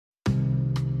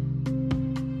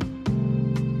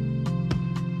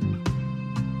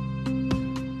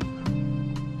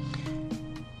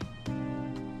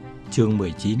Chương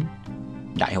 19.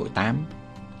 Đại hội 8.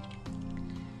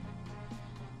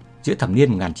 Giữa thập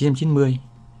niên 1990,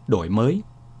 đổi mới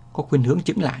có khuynh hướng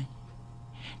chững lại.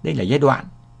 Đây là giai đoạn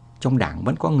trong Đảng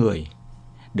vẫn có người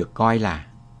được coi là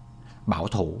bảo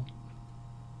thủ,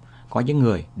 có những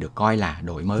người được coi là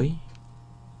đổi mới.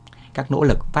 Các nỗ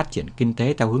lực phát triển kinh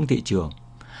tế theo hướng thị trường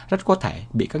rất có thể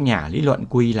bị các nhà lý luận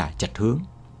quy là chệch hướng.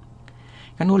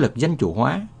 Các nỗ lực dân chủ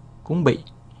hóa cũng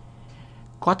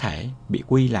có thể bị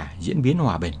quy là diễn biến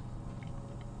hòa bình.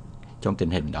 Trong tình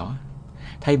hình đó,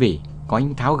 thay vì có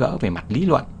những tháo gỡ về mặt lý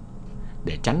luận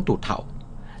để tránh tụt hậu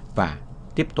và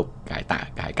tiếp tục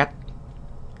cải cách,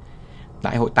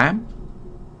 Đại hội 8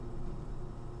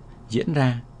 diễn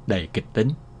ra đầy kịch tính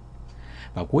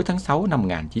vào cuối tháng 6 năm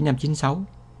 1996,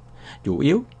 chủ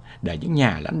yếu để những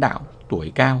nhà lãnh đạo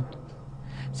tuổi cao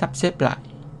sắp xếp lại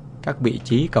các vị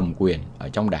trí cầm quyền ở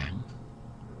trong Đảng.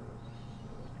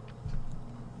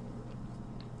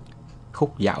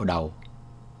 Khúc dạo đầu.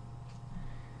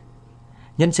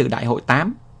 Nhân sự Đại hội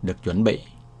 8 được chuẩn bị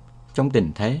trong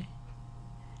tình thế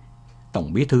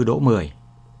Tổng Bí thư Đỗ Mười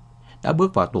đã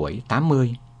bước vào tuổi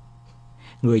 80.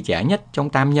 Người trẻ nhất trong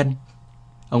tam nhân,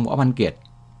 ông Võ Văn Kiệt,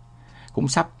 cũng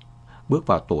sắp bước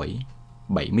vào tuổi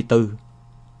 74.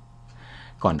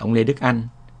 Còn ông Lê Đức Anh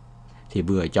thì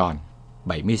vừa tròn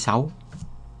 76.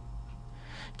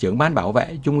 Trưởng ban bảo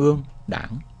vệ Trung ương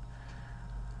Đảng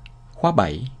khóa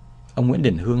 7, ông Nguyễn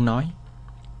Đình Hương nói: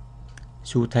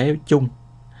 xu thế chung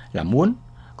là muốn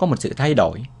có một sự thay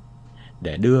đổi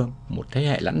để đưa một thế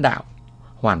hệ lãnh đạo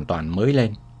hoàn toàn mới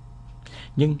lên.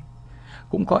 Nhưng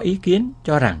cũng có ý kiến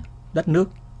cho rằng đất nước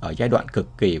ở giai đoạn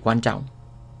cực kỳ quan trọng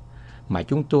mà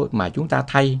chúng ta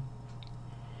thay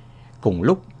cùng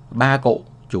lúc ba cụ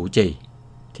chủ trì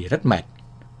thì rất mệt.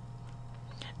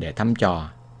 Để thăm dò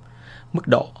mức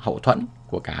độ hậu thuẫn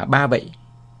của cả ba vị,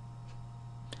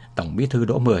 Tổng Bí thư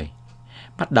Đỗ Mười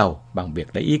bắt đầu bằng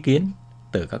việc lấy ý kiến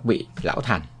từ các vị lão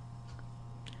thành.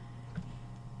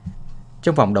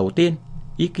 Trong vòng đầu tiên,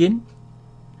 ý kiến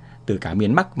từ cả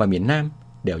miền Bắc và miền Nam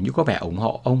đều như có vẻ ủng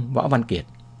hộ ông Võ Văn Kiệt.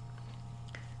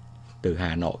 Từ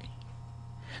Hà Nội,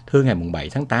 thư ngày 7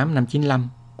 tháng 8 năm 95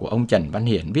 của ông Trần Văn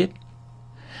Hiển viết: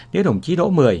 nếu đồng chí Đỗ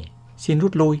Mười xin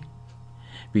rút lui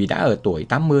vì đã ở tuổi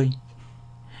 80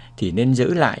 thì nên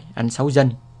giữ lại anh Sáu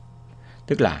Dân,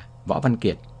 tức là Võ Văn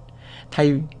Kiệt,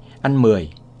 thay anh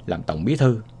Mười làm Tổng Bí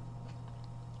thư.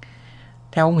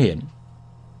 Theo ông Hiển,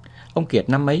 ông Kiệt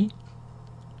năm ấy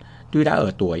tuy đã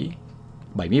ở tuổi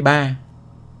 73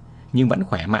 nhưng vẫn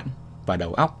khỏe mạnh và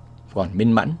đầu óc còn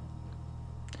minh mẫn.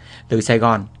 Từ Sài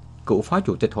Gòn, cựu Phó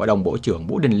Chủ tịch Hội đồng Bộ trưởng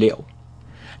Vũ Đình Liệu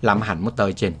làm hẳn một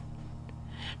tờ trình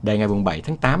đề ngày 7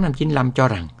 tháng 8 năm 95 cho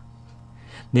rằng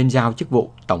nên giao chức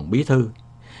vụ Tổng Bí thư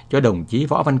cho đồng chí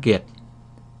Võ Văn Kiệt.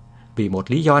 Vì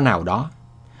một lý do nào đó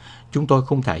chúng tôi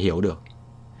không thể hiểu được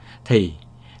thì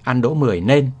anh Đỗ Mười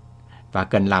nên và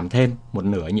cần làm thêm một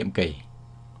nửa nhiệm kỳ.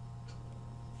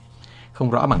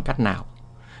 Không rõ bằng cách nào,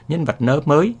 nhân vật nớ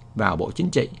mới vào Bộ Chính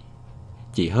trị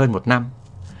chỉ hơn một năm,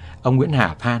 ông Nguyễn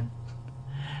Hà Phan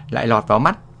lại lọt vào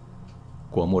mắt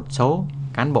của một số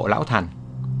cán bộ lão thành.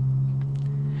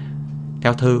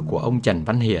 Theo thư của ông Trần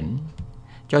Văn Hiển,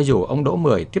 cho dù ông Đỗ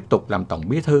Mười tiếp tục làm Tổng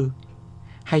Bí thư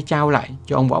hay trao lại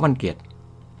cho ông Võ Văn Kiệt,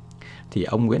 thì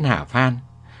ông Nguyễn Hà Phan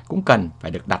cũng cần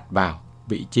phải được đặt vào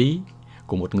vị trí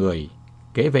của một người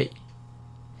kế vị.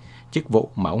 Chức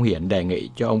vụ mà ông Hiển đề nghị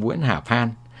cho ông Nguyễn Hà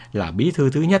Phan là bí thư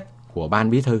thứ nhất của ban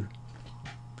bí thư.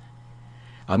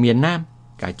 Ở miền Nam,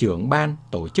 cả trưởng ban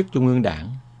tổ chức Trung ương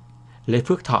Đảng Lê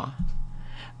Phước Thọ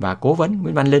và cố vấn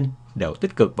Nguyễn Văn Linh đều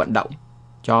tích cực vận động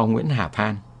cho ông Nguyễn Hà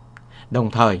Phan,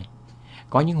 đồng thời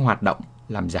có những hoạt động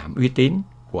làm giảm uy tín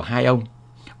của hai ông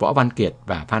Võ Văn Kiệt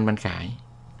và Phan Văn Khải.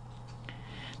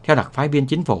 Theo đặc phái viên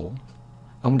chính phủ,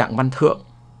 ông Đặng Văn Thượng,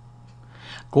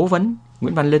 cố vấn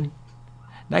Nguyễn Văn Linh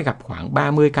đã gặp khoảng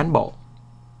 30 cán bộ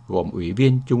gồm Ủy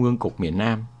viên Trung ương Cục miền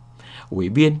Nam, Ủy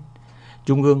viên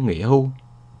Trung ương nghỉ hưu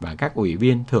và các Ủy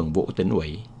viên Thường vụ Tỉnh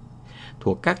ủy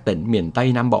thuộc các tỉnh miền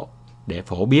Tây Nam Bộ để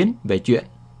phổ biến về chuyện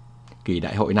kỳ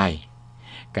đại hội này.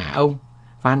 Cả ông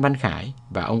Phan Văn Khải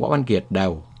và ông Võ Văn Kiệt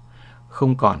đều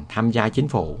không còn tham gia chính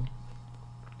phủ.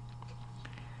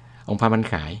 Ông Phan Văn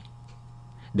Khải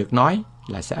được nói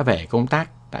là sẽ về công tác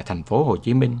tại thành phố Hồ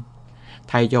Chí Minh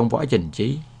thay cho ông Võ Trần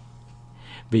Chí,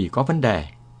 vì có vấn đề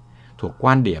thuộc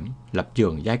quan điểm lập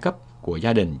trường giai cấp của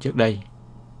gia đình trước đây.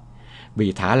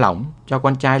 Vì thả lỏng cho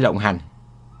con trai lộng hành,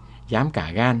 dám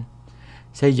cả gan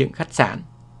xây dựng khách sạn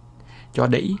cho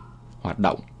đĩ hoạt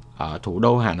động ở thủ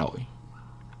đô Hà Nội.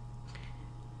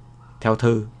 Theo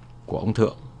thư của ông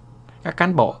Thượng, các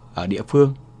cán bộ ở địa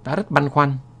phương đã rất băn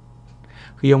khoăn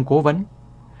khi ông cố vấn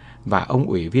và ông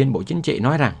Ủy viên Bộ Chính trị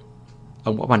nói rằng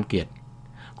ông Võ Văn Kiệt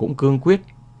cũng cương quyết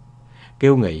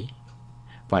kêu nghỉ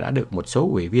và đã được một số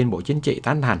ủy viên Bộ Chính trị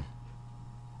tán thành.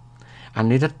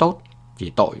 Anh ấy rất tốt, chỉ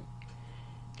tội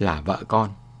là vợ con.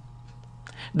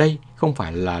 Đây không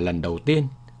phải là lần đầu tiên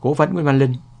cố vấn Nguyễn Văn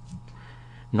Linh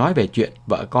nói về chuyện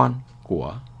vợ con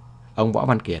của ông Võ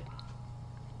Văn Kiệt.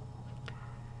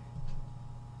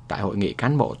 Tại hội nghị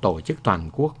cán bộ tổ chức toàn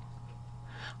quốc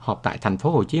họp tại thành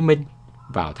phố Hồ Chí Minh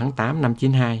vào tháng 8 năm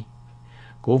 92,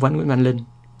 cố vấn Nguyễn Văn Linh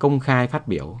công khai phát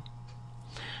biểu: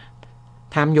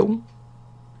 tham nhũng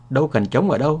đâu cần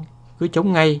chống ở đâu, cứ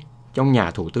chống ngay trong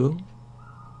nhà thủ tướng.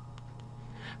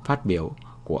 Phát biểu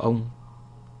của ông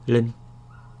Linh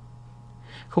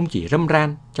không chỉ râm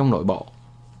ran trong nội bộ.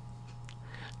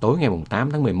 Tối ngày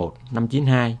 8 tháng 11 năm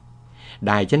 92,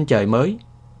 Đài Chân Trời Mới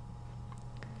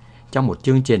trong một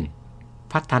chương trình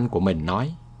phát thanh của mình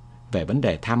nói về vấn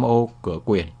đề tham ô cửa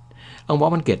quyền. Ông Võ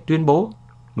Văn Kiệt tuyên bố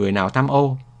người nào tham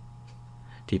ô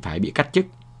thì phải bị cắt chức.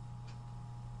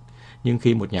 Nhưng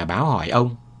khi một nhà báo hỏi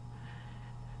ông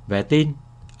về tin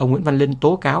ông Nguyễn Văn Linh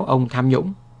tố cáo ông tham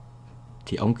nhũng,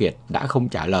 thì ông Kiệt đã không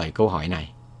trả lời câu hỏi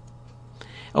này.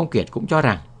 Ông Kiệt cũng cho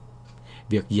rằng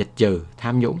việc diệt trừ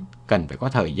tham nhũng cần phải có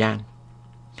thời gian,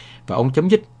 và ông chấm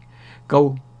dứt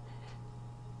câu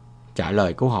trả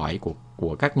lời câu hỏi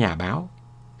của các nhà báo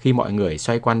khi mọi người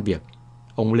xoay quanh việc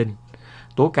ông Linh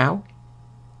tố cáo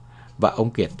vợ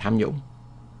ông Kiệt tham nhũng.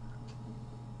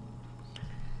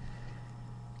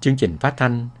 Chương trình phát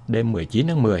thanh đêm 19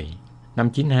 tháng 10 năm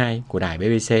 92 của đài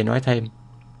BBC nói thêm: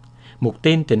 mục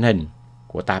tin tình hình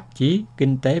của tạp chí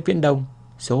Kinh tế Viễn Đông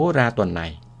số ra tuần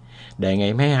này để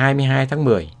ngày 22 tháng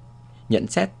 10 nhận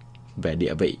xét về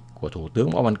địa vị của Thủ tướng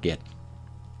Võ Văn Kiệt.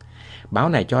 Báo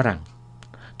này cho rằng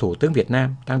Thủ tướng Việt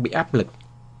Nam đang bị áp lực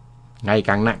ngày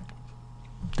càng nặng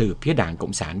từ phía Đảng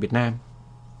Cộng sản Việt Nam.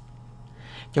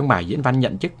 Trong bài diễn văn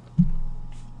nhận chức,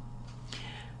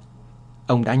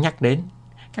 ông đã nhắc đến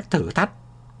các thử thách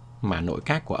mà nội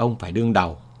các của ông phải đương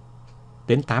đầu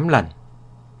đến 8 lần.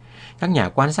 Các nhà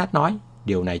quan sát nói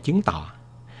điều này chứng tỏ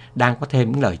đang có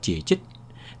thêm những lời chỉ trích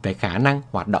về khả năng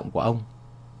hoạt động của ông.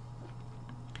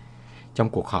 Trong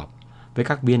cuộc họp với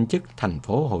các viên chức thành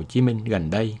phố Hồ Chí Minh gần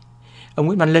đây, ông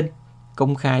Nguyễn Văn Linh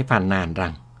công khai phàn nàn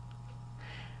rằng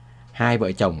hai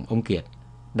vợ chồng ông Kiệt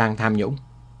đang tham nhũng.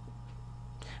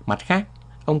 Mặt khác,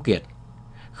 ông Kiệt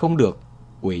không được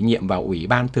ủy nhiệm vào Ủy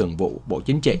ban Thường vụ Bộ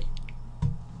Chính trị,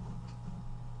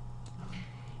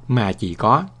 mà chỉ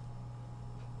có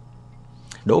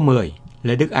Đỗ Mười,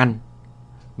 Lê Đức Anh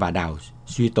và Đào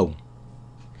Duy Tùng.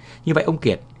 Như vậy ông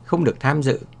Kiệt không được tham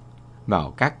dự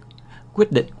vào các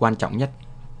quyết định quan trọng nhất.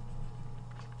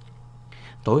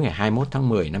 Tối ngày 21 tháng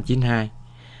 10 năm 92,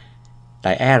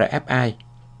 tại RFI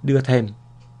đưa thêm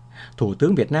Thủ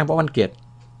tướng Việt Nam Võ Văn Kiệt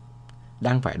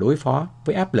đang phải đối phó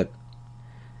với áp lực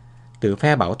từ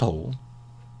phe bảo thủ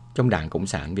trong Đảng Cộng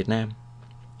sản Việt Nam.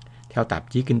 Theo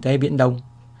tạp chí Kinh tế Viễn Đông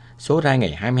số ra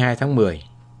ngày 22 tháng 10,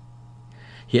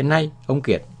 hiện nay ông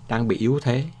Kiệt đang bị yếu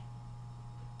thế.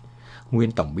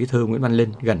 Nguyên Tổng Bí thư Nguyễn Văn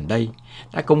Linh gần đây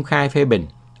đã công khai phê bình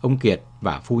ông Kiệt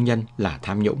và phu nhân là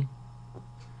tham nhũng.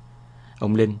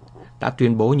 Ông Linh đã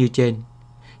tuyên bố như trên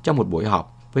trong một buổi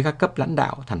họp với các cấp lãnh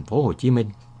đạo thành phố Hồ Chí Minh.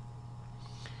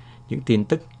 Những tin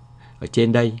tức ở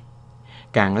trên đây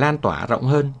càng lan tỏa rộng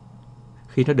hơn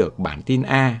khi nó được bản tin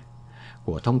A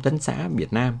của Thông tấn xã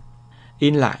Việt Nam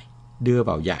in lại đưa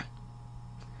vào dạng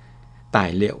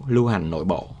tài liệu lưu hành nội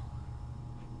bộ.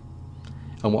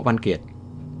 Ông Võ Văn Kiệt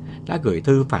đã gửi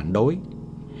thư phản đối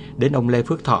đến ông Lê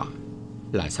Phước Thọ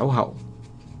là Sáu Hậu,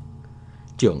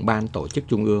 trưởng ban tổ chức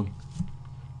Trung ương.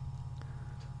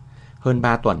 Hơn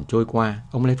 3 tuần trôi qua,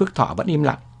 ông Lê Phước Thọ vẫn im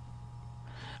lặng.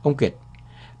 Ông Kiệt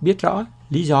biết rõ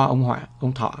lý do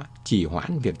ông Thọ trì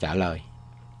hoãn việc trả lời.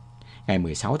 Ngày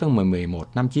 16 tháng 11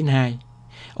 năm 92,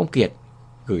 ông Kiệt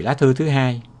gửi lá thư thứ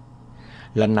hai.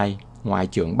 Lần này, ngoài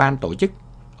trưởng ban tổ chức,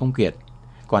 ông Kiệt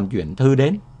còn chuyển thư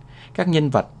đến các nhân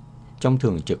vật trong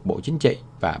Thường trực Bộ Chính trị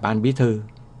và Ban Bí thư.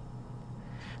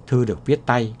 Thư được viết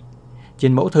tay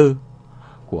trên mẫu thư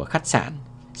của khách sạn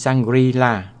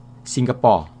Shangri-La,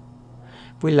 Singapore,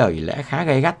 với lời lẽ khá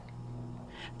gay gắt,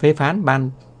 phê phán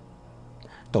ban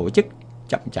tổ chức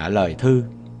chậm trả lời thư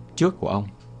trước của ông.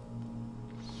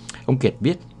 Ông Kiệt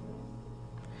viết: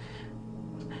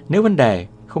 nếu vấn đề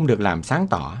không được làm sáng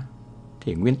tỏ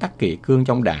thì nguyên tắc kỷ cương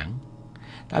trong Đảng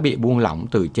đã bị buông lỏng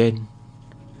từ trên.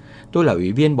 Tôi là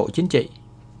ủy viên Bộ Chính trị.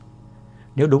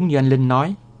 Nếu đúng như anh Linh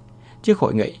nói trước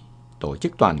hội nghị tổ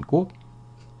chức toàn quốc,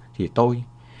 thì tôi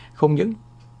không những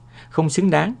không xứng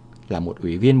đáng là một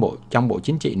ủy viên trong Bộ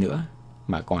Chính trị nữa,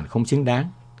 mà còn không xứng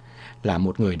đáng là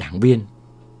một người đảng viên.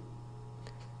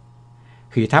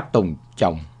 Khi tháp tùng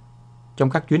chồng trong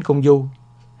các chuyến công du,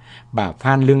 bà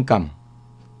Phan Lương Cầm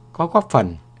có góp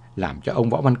phần làm cho ông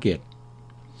Võ Văn Kiệt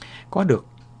có được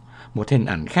một hình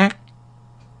ảnh khác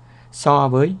so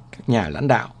với các nhà lãnh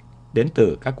đạo đến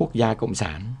từ các quốc gia cộng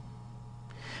sản.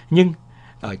 Nhưng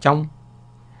ở trong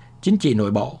chính trị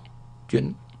nội bộ,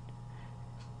 chuyện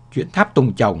tháp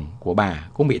tùng chồng của bà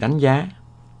cũng bị đánh giá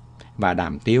và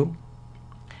đàm tiếu.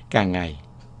 Càng ngày,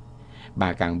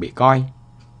 bà càng bị coi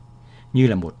như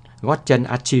là một gót chân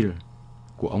Achille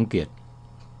của ông Kiệt.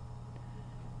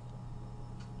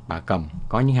 Bà Cầm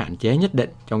có những hạn chế nhất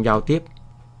định trong giao tiếp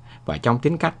và trong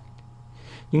tính cách,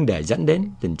 nhưng để dẫn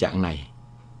đến tình trạng này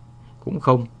cũng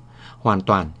không hoàn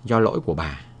toàn do lỗi của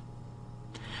bà.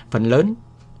 Phần lớn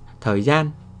thời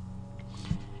gian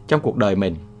trong cuộc đời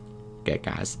mình, kể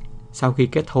cả sau khi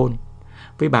kết hôn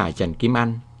với bà Trần Kim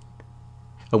Anh,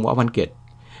 ông Võ Văn Kiệt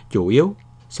chủ yếu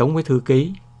sống với thư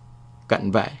ký,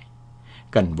 cận vệ,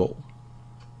 cần vụ.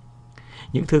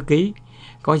 Những thư ký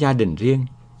có gia đình riêng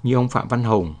như ông Phạm Văn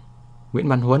Hùng, Nguyễn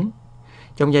Văn Huấn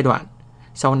trong giai đoạn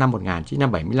sau năm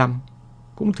 1975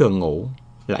 cũng thường ngủ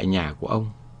lại nhà của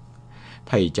ông.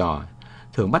 Thầy trò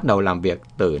thường bắt đầu làm việc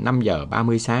từ 5 giờ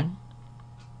 30 sáng.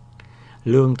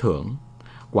 Lương thưởng,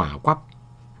 quả quắp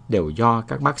đều do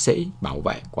các bác sĩ bảo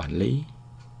vệ quản lý.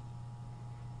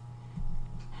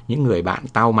 Những người bạn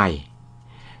tao mày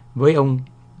với ông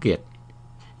Kiệt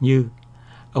như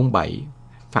ông Bảy,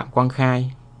 Phạm Quang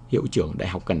Khai, hiệu trưởng Đại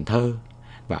học Cần Thơ,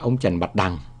 và ông Trần Bạch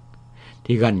Đằng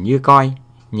thì gần như coi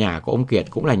nhà của ông Kiệt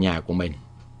cũng là nhà của mình.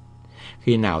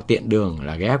 Khi nào tiện đường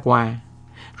là ghé qua,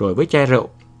 rồi với chai rượu,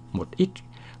 một ít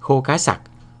khô cá sặc,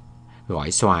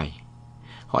 gỏi xoài,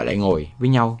 họ lại ngồi với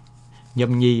nhau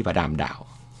nhâm nhi và đàm đạo.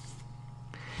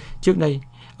 Trước đây,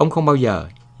 ông không bao giờ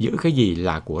giữ cái gì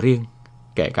là của riêng,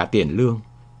 kể cả tiền lương.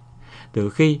 Từ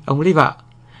khi ông lấy vợ,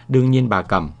 đương nhiên bà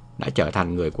Cầm đã trở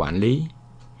thành người quản lý,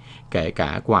 kể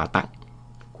cả quà tặng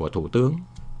của Thủ tướng.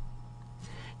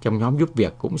 Trong nhóm giúp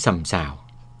việc cũng sầm sào,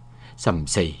 sầm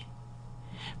xì.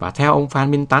 Và theo ông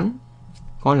Phan Minh Tánh,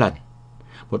 có lần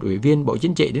một ủy viên Bộ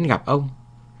Chính trị đến gặp ông,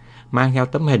 mang theo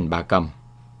tấm hình bà Cầm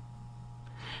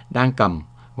đang cầm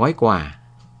gói quà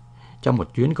trong một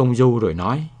chuyến công du, rồi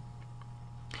nói: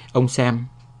 "Ông xem,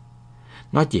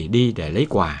 nó chỉ đi để lấy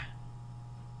quà."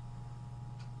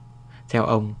 Theo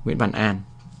ông Nguyễn Văn An,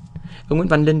 ông Nguyễn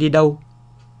Văn Linh đi đâu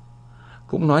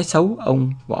cũng nói xấu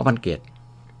ông Võ Văn Kiệt.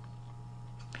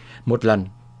 Một lần,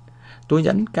 tôi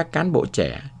dẫn các cán bộ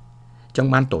trẻ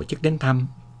trong ban tổ chức đến thăm.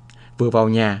 Vừa vào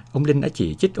nhà, ông Linh đã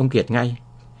chỉ trích ông Kiệt ngay,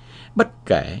 bất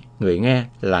kể người nghe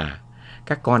là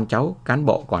các con cháu cán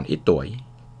bộ còn ít tuổi.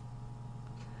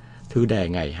 Thư đề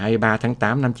ngày 23 tháng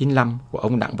 8 năm 95 của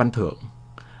ông Đặng Văn Thượng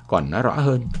còn nói rõ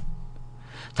hơn: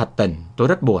 "Thật tình tôi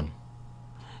rất buồn.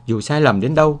 Dù sai lầm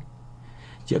đến đâu,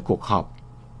 giữa cuộc họp,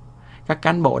 các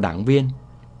cán bộ đảng viên,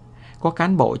 có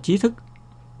cán bộ trí thức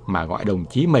mà gọi đồng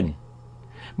chí mình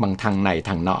bằng thằng này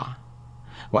thằng nọ,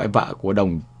 gọi vợ của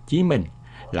đồng chí mình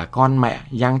là con mẹ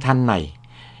Giang Thanh này,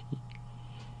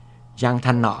 Giang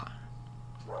Thanh nọ."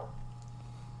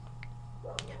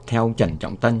 Theo ông Trần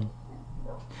Trọng Tân,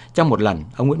 trong một lần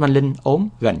ông Nguyễn Văn Linh ốm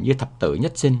gần như thập tử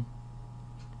nhất sinh.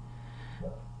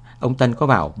 Ông Tân có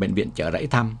vào bệnh viện Chợ Rẫy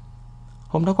thăm.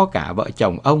 Hôm đó có cả vợ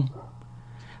chồng ông,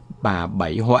 bà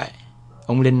Bảy Huệ.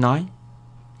 Ông Linh nói: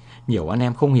 "Nhiều anh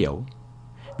em không hiểu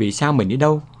vì sao mình đi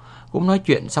đâu cũng nói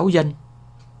chuyện xấu dân.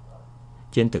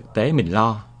 Trên thực tế mình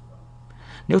lo,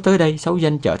 nếu tới đây xấu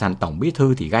dân trở thành tổng bí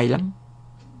thư thì gay lắm.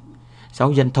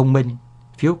 Xấu dân thông minh,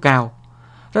 phiếu cao,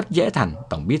 rất dễ thành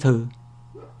tổng bí thư.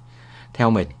 Theo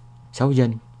mình, xấu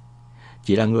dân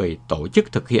chỉ là người tổ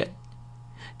chức thực hiện,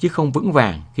 chứ không vững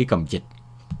vàng khi cầm trịch."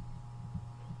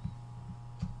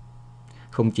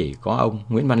 Không chỉ có ông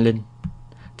Nguyễn Văn Linh,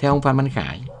 theo ông Phan Văn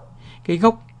Khải, cái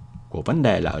gốc của vấn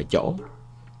đề là ở chỗ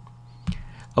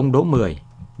ông Đỗ Mười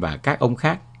và các ông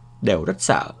khác đều rất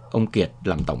sợ ông Kiệt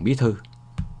làm tổng bí thư.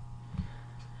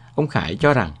 Ông Khải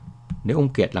cho rằng nếu ông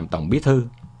Kiệt làm tổng bí thư,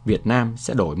 Việt Nam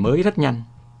sẽ đổi mới rất nhanh.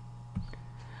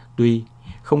 Tuy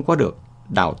không có được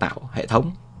đào tạo hệ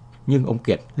thống, nhưng ông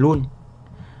Kiệt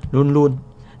luôn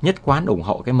nhất quán ủng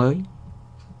hộ cái mới.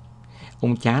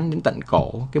 Ông chán đến tận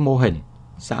cổ cái mô hình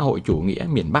xã hội chủ nghĩa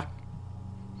miền Bắc,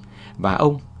 và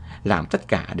ông làm tất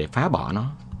cả để phá bỏ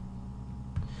nó.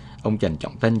 Ông Trần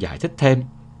Trọng Tân giải thích thêm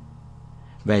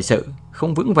về sự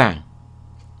không vững vàng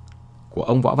của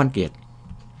ông Võ Văn Kiệt.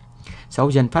 Sau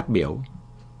dân phát biểu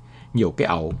nhiều cái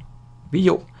ẩu, ví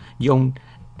dụ như ông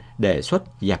đề xuất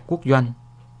dẹp quốc doanh,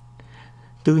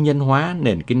 tư nhân hóa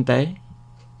nền kinh tế.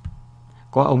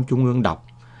 Có ông Trung ương đọc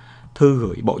thư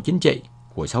gửi Bộ Chính trị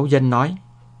của Sáu Dân nói: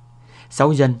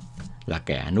 "Sáu Dân là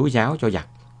kẻ nối giáo cho giặc."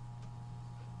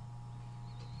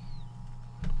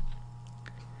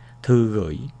 thư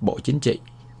gửi Bộ Chính trị.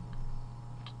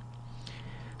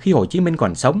 Khi Hồ Chí Minh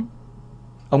còn sống,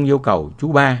 ông yêu cầu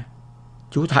chú Ba,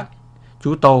 chú Thận,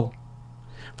 chú Tô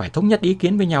phải thống nhất ý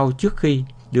kiến với nhau trước khi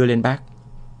đưa lên Bác.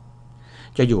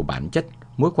 Cho dù bản chất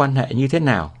mối quan hệ như thế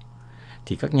nào,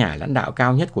 thì các nhà lãnh đạo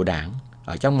cao nhất của Đảng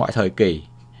ở trong mọi thời kỳ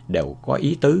đều có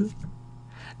ý tứ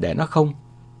để nó không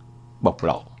bộc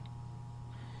lộ.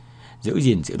 Giữ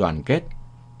gìn sự đoàn kết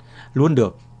luôn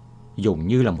được dùng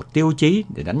như là một tiêu chí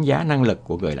để đánh giá năng lực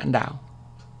của người lãnh đạo.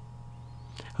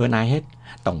 Hơn ai hết,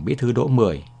 Tổng Bí thư Đỗ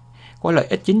Mười có lợi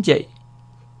ích chính trị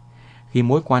khi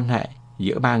mối quan hệ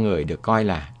giữa ba người được coi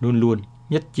là luôn luôn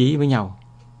nhất trí với nhau.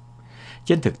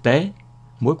 Trên thực tế,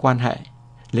 mối quan hệ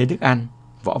Lê Đức Anh,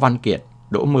 Võ Văn Kiệt,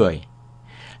 Đỗ Mười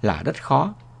là rất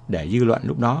khó để dư luận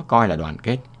lúc đó coi là đoàn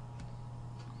kết.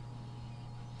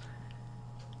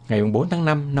 Ngày 4 tháng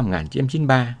 5 năm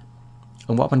 1993,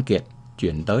 ông Võ Văn Kiệt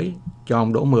chuyển tới cho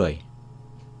ông Đỗ Mười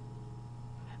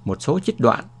một số trích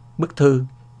đoạn bức thư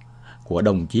của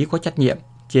đồng chí có trách nhiệm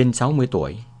trên 60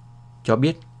 tuổi, cho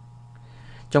biết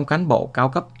trong cán bộ cao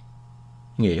cấp,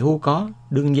 nghỉ hưu có,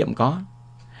 đương nhiệm có,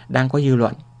 đang có dư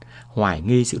luận hoài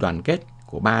nghi sự đoàn kết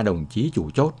của ba đồng chí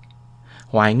chủ chốt,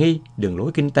 hoài nghi đường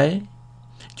lối kinh tế,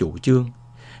 chủ trương,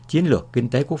 chiến lược kinh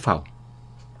tế quốc phòng.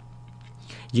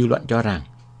 Dư luận cho rằng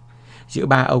giữa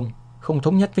ba ông không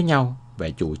thống nhất với nhau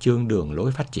về chủ trương đường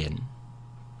lối phát triển.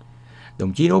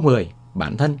 Đồng chí Đỗ Mười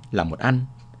bản thân là một anh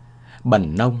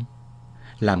bần nông,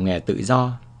 làm nghề tự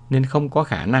do nên không có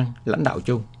khả năng lãnh đạo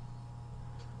chung.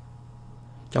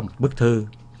 Trong một bức thư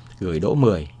gửi Đỗ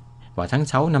Mười vào tháng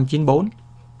 6 năm 94,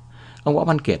 ông Võ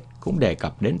Văn Kiệt cũng đề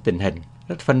cập đến tình hình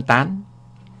rất phân tán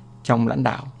trong lãnh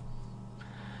đạo.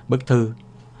 Bức thư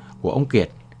của ông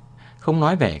Kiệt không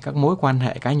nói về các mối quan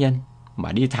hệ cá nhân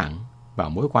mà đi thẳng vào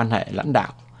mối quan hệ lãnh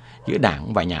đạo giữa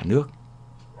Đảng và nhà nước.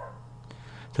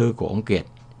 Thư của ông Kiệt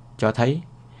cho thấy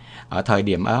ở thời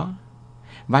điểm đó,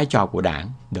 vai trò của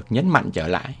Đảng được nhấn mạnh trở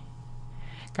lại.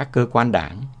 Các cơ quan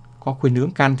Đảng có khuynh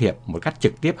hướng can thiệp một cách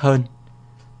trực tiếp hơn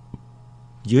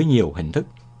dưới nhiều hình thức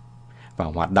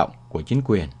vào hoạt động của chính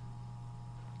quyền.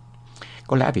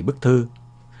 Có lẽ vì bức thư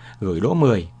gửi Đỗ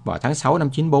Mười vào tháng 6 năm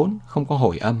 94 không có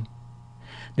hồi âm,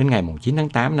 nên ngày 9 tháng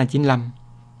 8 năm 95,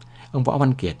 ông Võ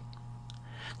Văn Kiệt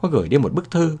có gửi đi một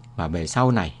bức thư mà về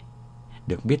sau này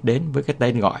được biết đến với cái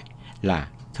tên gọi là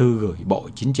thư gửi Bộ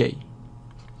Chính trị.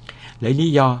 Lấy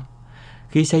lý do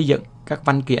khi xây dựng các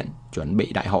văn kiện chuẩn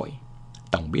bị đại hội,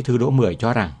 Tổng Bí thư Đỗ Mười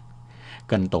cho rằng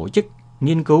cần tổ chức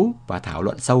nghiên cứu và thảo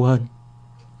luận sâu hơn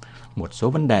một số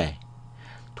vấn đề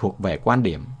thuộc về quan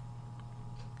điểm.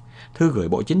 Thư gửi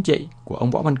Bộ Chính trị của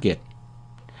ông Võ Văn Kiệt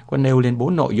có nêu lên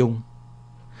 4 nội dung.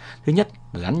 Thứ nhất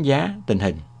là đánh giá tình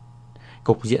hình,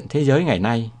 cục diện thế giới ngày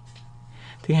nay.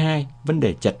 Thứ hai, vấn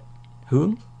đề chệch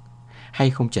hướng hay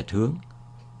không chệch hướng.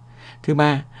 Thứ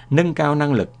ba, nâng cao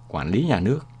năng lực quản lý nhà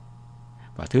nước.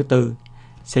 Và thứ tư,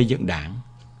 xây dựng Đảng.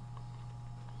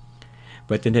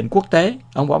 Về tình hình quốc tế,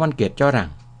 ông Võ Văn Kiệt cho rằng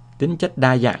tính chất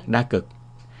đa dạng, đa cực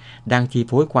đang chi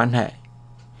phối quan hệ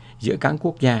giữa các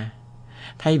quốc gia,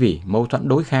 thay vì mâu thuẫn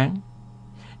đối kháng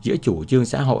giữa chủ trương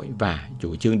xã hội và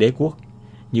chủ trương đế quốc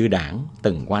như Đảng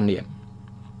từng quan niệm.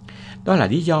 Đó là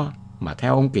lý do mà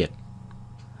theo ông Kiệt,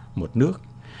 một nước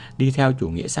đi theo chủ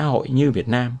nghĩa xã hội như Việt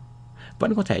Nam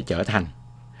vẫn có thể trở thành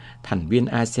thành viên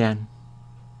ASEAN,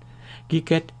 ký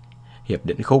kết hiệp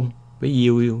định khung với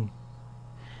EU.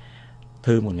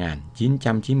 Thư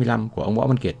 1995 của ông Võ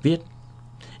Văn Kiệt viết: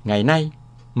 ngày nay,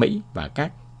 Mỹ và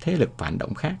các thế lực phản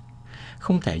động khác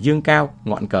không thể dương cao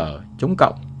ngọn cờ chống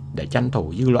cộng để tranh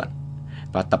thủ dư luận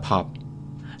và tập hợp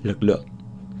lực lượng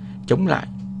chống lại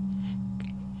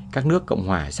các nước Cộng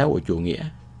hòa xã hội chủ nghĩa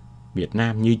Việt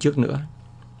Nam như trước nữa.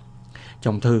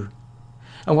 Trong thư,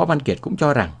 ông Võ Văn Kiệt cũng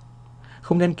cho rằng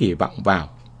không nên kỳ vọng vào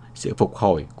sự phục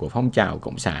hồi của phong trào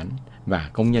cộng sản và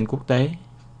công nhân quốc tế,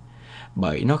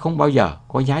 bởi nó không bao giờ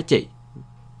có giá trị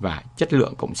và chất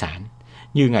lượng cộng sản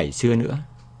như ngày xưa nữa.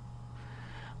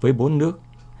 Với 4 nước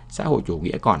xã hội chủ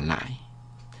nghĩa còn lại,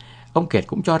 ông Kiệt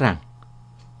cũng cho rằng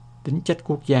tính chất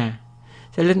quốc gia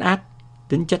sẽ lấn át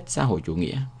tính chất xã hội chủ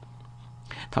nghĩa.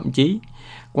 Thậm chí,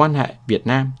 quan hệ Việt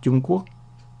Nam-Trung Quốc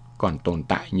còn tồn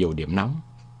tại nhiều điểm nóng.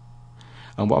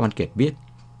 Ông Võ Văn Kiệt viết: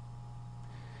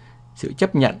 sự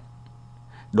chấp nhận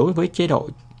đối với chế độ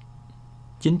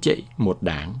chính trị một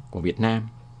đảng của Việt Nam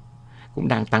cũng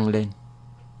đang tăng lên.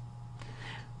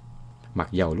 Mặc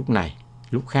dầu lúc này,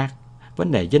 lúc khác,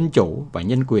 vấn đề dân chủ và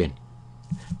nhân quyền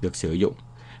được sử dụng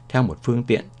theo một phương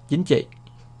tiện chính trị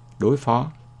đối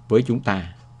phó với chúng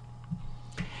ta.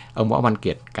 Ông Võ Văn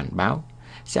Kiệt cảnh báo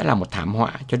sẽ là một thảm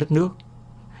họa cho đất nước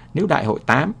nếu Đại hội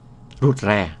 8 rụt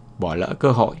rè bỏ lỡ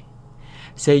cơ hội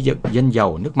xây dựng dân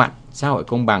giàu nước mạnh, xã hội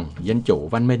công bằng, dân chủ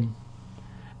văn minh.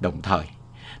 Đồng thời,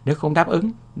 nếu không đáp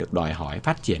ứng được đòi hỏi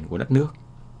phát triển của đất nước,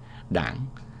 Đảng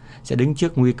sẽ đứng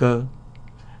trước nguy cơ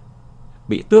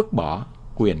bị tước bỏ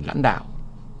quyền lãnh đạo.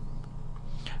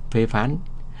 Phê phán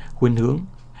khuynh hướng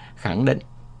khẳng định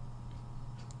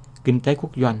kinh tế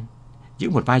quốc doanh giữ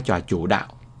một vai trò chủ đạo,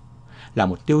 là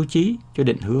một tiêu chí cho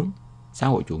định hướng xã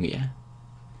hội chủ nghĩa.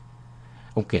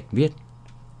 Ông Kiệt viết,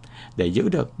 để giữ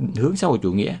được định hướng xã hội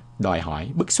chủ nghĩa đòi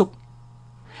hỏi bức xúc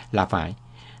là phải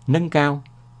nâng cao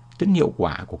tính hiệu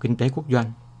quả của kinh tế quốc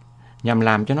doanh nhằm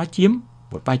làm cho nó chiếm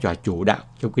một vai trò chủ đạo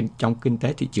trong kinh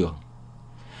tế thị trường,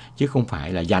 chứ không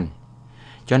phải là dành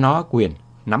cho nó quyền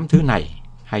nắm thứ này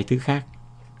hay thứ khác.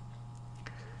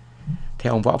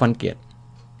 Theo ông Võ Văn Kiệt,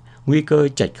 nguy cơ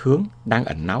chệch hướng đang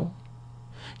ẩn náu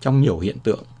trong nhiều hiện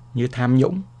tượng như tham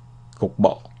nhũng, cục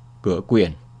bộ, cửa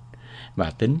quyền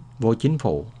và tính vô chính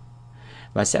phủ,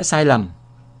 và sẽ sai lầm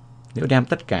nếu đem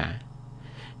tất cả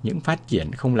những phát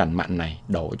triển không lành mạnh này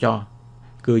đổ cho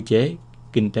cơ chế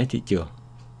kinh tế thị trường.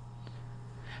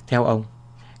 Theo ông,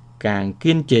 càng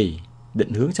kiên trì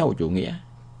định hướng xã hội chủ nghĩa,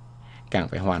 càng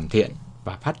phải hoàn thiện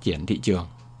và phát triển thị trường.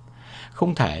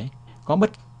 Không thể có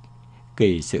bất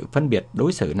kỳ sự phân biệt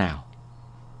đối xử nào.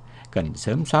 Cần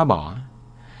sớm xóa bỏ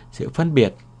sự phân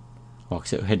biệt hoặc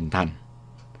sự hình thành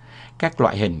các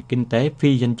loại hình kinh tế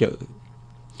phi dân chủ,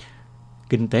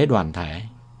 kinh tế đoàn thể,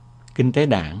 kinh tế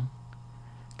đảng,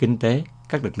 kinh tế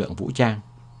các lực lượng vũ trang.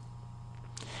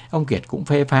 Ông Kiệt cũng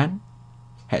phê phán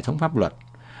hệ thống pháp luật,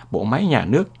 bộ máy nhà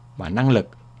nước và năng lực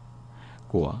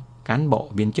của cán bộ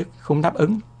viên chức không đáp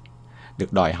ứng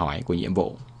được đòi hỏi của nhiệm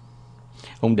vụ.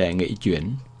 Ông đề nghị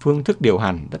chuyển phương thức điều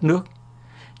hành đất nước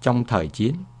trong thời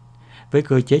chiến với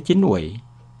cơ chế chính ủy,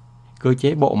 cơ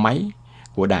chế bộ máy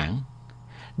của Đảng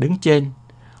đứng trên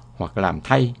hoặc làm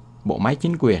thay bộ máy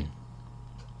chính quyền.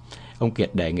 Ông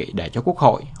Kiệt đề nghị để cho Quốc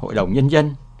hội, Hội đồng Nhân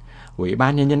dân, Ủy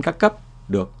ban Nhân dân các cấp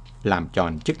được làm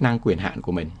tròn chức năng quyền hạn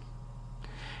của mình.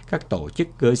 Các tổ chức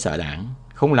cơ sở Đảng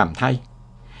không làm thay,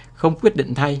 không quyết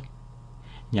định thay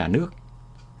nhà nước.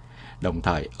 Đồng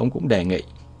thời, ông cũng đề nghị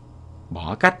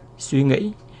bỏ cách suy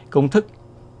nghĩ công thức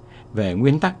về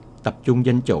nguyên tắc tập trung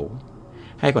dân chủ,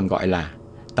 hay còn gọi là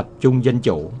tập trung dân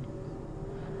chủ.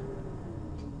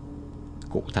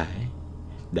 Cụ thể,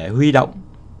 để huy động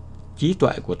trí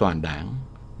tuệ của toàn Đảng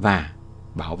và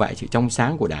bảo vệ sự trong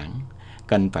sáng của Đảng,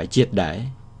 cần phải triệt để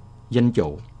dân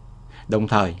chủ. Đồng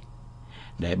thời,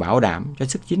 để bảo đảm cho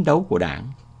sức chiến đấu của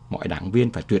Đảng, mọi đảng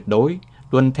viên phải tuyệt đối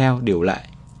tuân theo điều lệ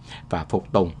và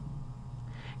phục tùng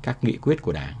các nghị quyết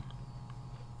của Đảng.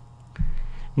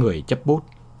 Người chấp bút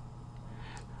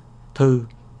thư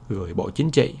gửi Bộ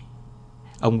Chính trị,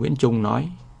 ông Nguyễn Trung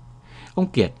nói, ông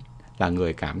Kiệt là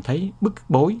người cảm thấy bức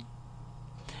bối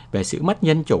về sự mất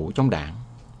dân chủ trong Đảng.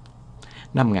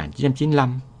 Năm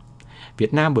 1995,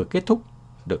 Việt Nam vừa kết thúc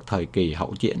được thời kỳ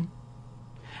hậu chiến,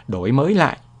 đổi mới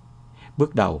lại,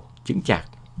 bước đầu chững chạc,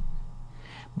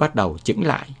 bắt đầu chững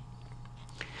lại.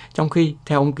 Trong khi,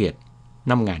 theo ông Kiệt,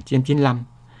 năm 1995,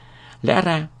 lẽ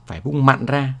ra phải vung mạnh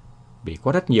ra vì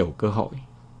có rất nhiều cơ hội.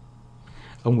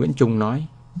 Ông Nguyễn Trung nói,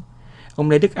 ông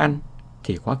Lê Đức Anh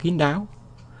thì quá kín đáo,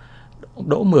 ông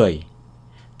Đỗ Mười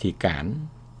thì cản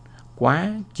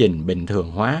quá trình bình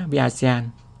thường hóa với ASEAN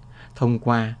thông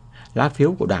qua lá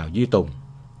phiếu của Đào Duy Tùng.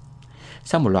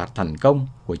 Sau một loạt thành công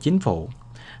của chính phủ,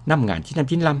 năm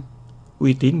 1995,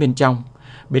 uy tín bên trong,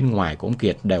 bên ngoài của ông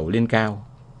Kiệt đều lên cao.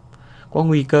 Có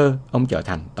nguy cơ ông trở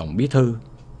thành Tổng Bí thư,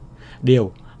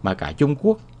 điều mà cả Trung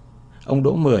Quốc, ông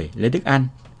Đỗ Mười, Lê Đức Anh,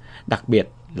 đặc biệt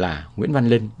là Nguyễn Văn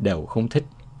Linh đều không thích.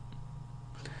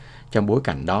 Trong bối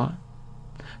cảnh đó,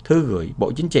 thư gửi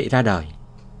Bộ Chính trị ra đời.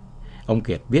 Ông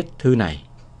Kiệt viết thư này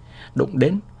đụng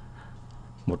đến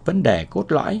một vấn đề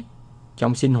cốt lõi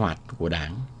trong sinh hoạt của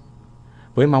Đảng,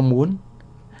 với mong muốn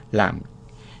làm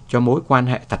cho mối quan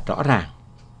hệ thật rõ ràng,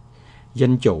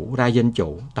 dân chủ ra dân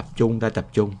chủ, tập trung ra tập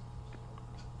trung.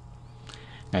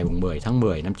 Ngày 10 tháng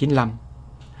 10 năm 95,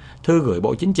 thư gửi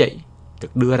Bộ Chính trị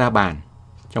được đưa ra bàn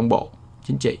trong Bộ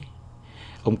Chính trị.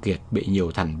 Ông Kiệt bị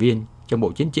nhiều thành viên trong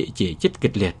Bộ Chính trị chỉ trích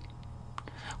kịch liệt.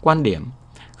 Quan điểm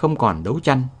không còn đấu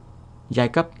tranh giai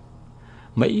cấp,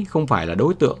 Mỹ không phải là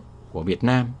đối tượng của Việt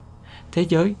Nam, thế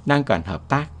giới đang cần hợp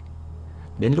tác,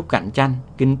 đến lúc cạnh tranh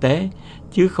kinh tế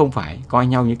chứ không phải coi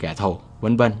nhau như kẻ thù,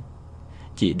 vân vân,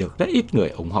 chỉ được rất ít người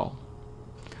ủng hộ.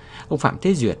 Ông Phạm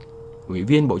Thế Duyệt, Ủy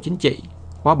viên Bộ Chính trị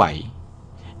khóa 7,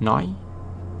 nói,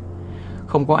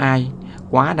 không có ai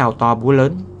quá đào to búa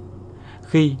lớn.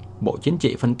 Khi Bộ Chính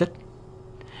trị phân tích,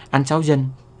 anh Sáu Dân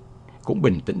cũng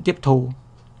bình tĩnh tiếp thu.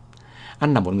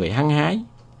 Anh là một người hăng hái,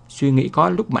 suy nghĩ có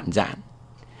lúc mạnh dạn,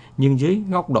 nhưng dưới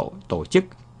góc độ tổ chức,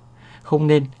 không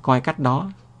nên coi cách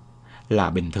đó là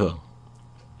bình thường.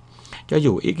 Cho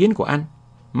dù ý kiến của anh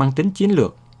mang tính chiến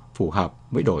lược phù hợp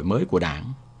với đổi mới của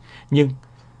Đảng, nhưng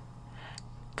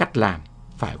cách làm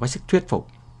phải có sức thuyết phục.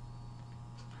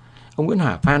 Ông Nguyễn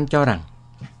Hòa Phan cho rằng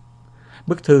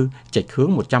bức thư chệch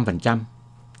hướng 100%,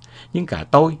 nhưng cả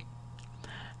tôi,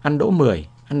 anh Đỗ Mười,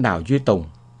 anh Đào Duy Tùng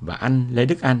và anh Lê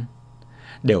Đức Anh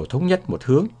đều thống nhất một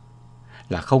hướng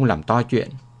là không làm to chuyện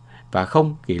và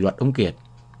không kỷ luật ông Kiệt,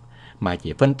 mà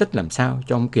chỉ phân tích làm sao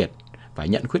cho ông Kiệt phải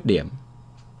nhận khuyết điểm.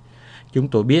 Chúng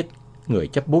tôi biết người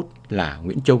chấp bút là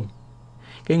Nguyễn Trung.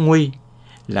 Cái nguy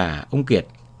là ông Kiệt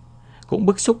cũng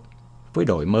bức xúc với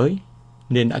đổi mới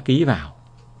nên đã ký vào.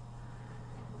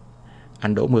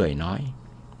 Anh Đỗ Mười nói,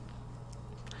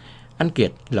 anh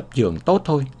Kiệt lập trường tốt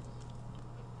thôi,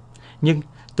 nhưng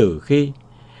từ khi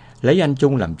lấy anh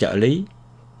Trung làm trợ lý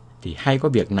thì hay có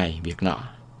việc này việc nọ.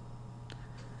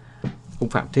 Ông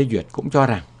Phạm Thế Duyệt cũng cho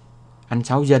rằng anh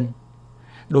Sáu Dân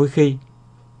đôi khi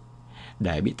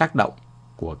để bị tác động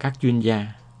của các chuyên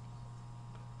gia.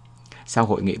 Sau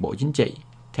hội nghị Bộ Chính trị,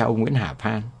 theo ông Nguyễn Hà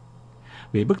Phan,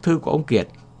 vì bức thư của ông Kiệt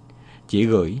chỉ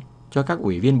gửi cho các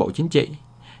ủy viên Bộ Chính trị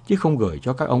chứ không gửi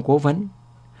cho các ông cố vấn,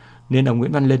 nên ông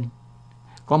Nguyễn Văn Linh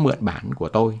có mượn bản của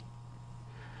tôi.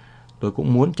 Tôi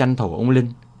cũng muốn tranh thủ ông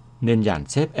Linh nên dàn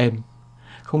xếp êm,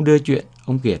 không đưa chuyện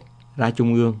ông Kiệt ra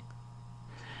Trung ương,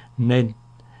 nên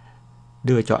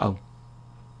đưa cho ông.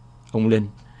 Ông Linh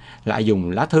lại dùng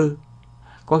lá thư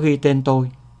có ghi tên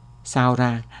tôi sao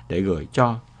ra để gửi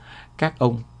cho các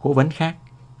ông cố vấn khác.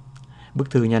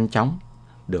 Bức thư nhanh chóng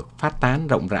được phát tán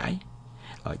rộng rãi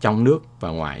ở trong nước và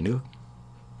ngoài nước.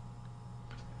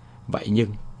 Vậy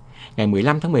nhưng, ngày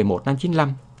 15 tháng 11 năm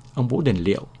 95, ông Vũ Đình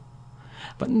Liệu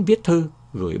vẫn viết thư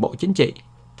gửi Bộ Chính trị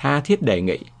tha thiết đề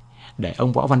nghị để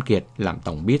ông Võ Văn Kiệt làm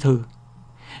Tổng Bí thư,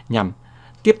 nhằm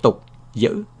tiếp tục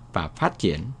giữ và phát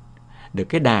triển được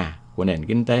cái đà của nền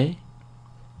kinh tế.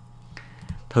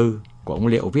 Thư của ông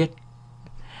Liệu viết,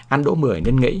 anh Đỗ Mười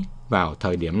nên nghĩ vào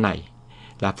thời điểm này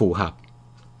là phù hợp,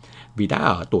 vì đã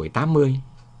ở tuổi 80.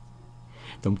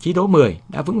 Đồng chí Đỗ Mười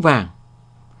đã vững vàng,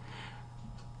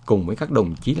 cùng với các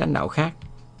đồng chí lãnh đạo khác,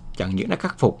 chẳng những đã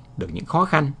khắc phục được những khó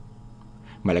khăn,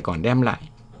 mà lại còn đem lại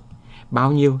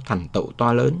bao nhiêu thành tựu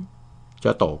to lớn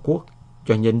cho Tổ quốc,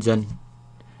 cho nhân dân.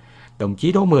 Đồng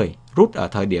chí Đỗ Mười rút ở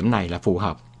thời điểm này là phù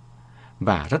hợp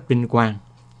và rất vinh quang.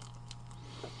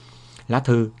 Lá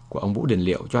thư của ông Vũ Đình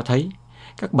Liệu cho thấy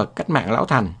các bậc cách mạng lão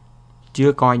thành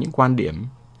chưa coi những quan điểm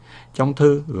trong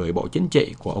thư gửi Bộ Chính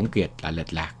trị của ông Kiệt là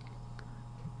lệch lạc.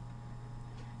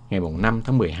 Ngày 5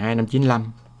 tháng 12 năm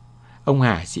 95, ông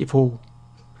Hà Sĩ Phu,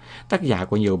 tác giả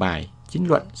của nhiều bài chính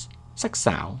luận sắc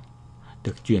sảo,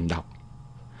 được truyền đọc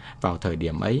vào thời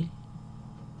điểm ấy.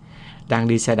 Đang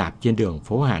đi xe đạp trên đường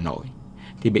phố Hà Nội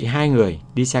thì bị hai người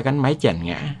đi xe gắn máy chèn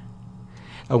ngã.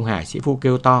 Ông Hà Sĩ Phu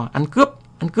kêu to, ăn cướp,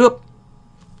 ăn cướp.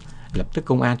 Lập tức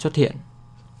công an xuất hiện.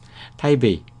 Thay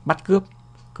vì bắt cướp,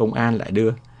 công an lại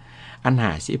đưa anh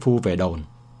Hà Sĩ Phu về đồn,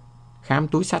 khám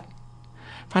túi xách,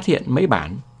 phát hiện mấy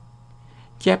bản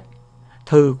chép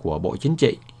thư của Bộ Chính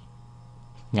trị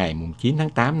ngày 9 tháng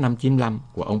 8 năm 95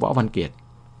 của ông Võ Văn Kiệt.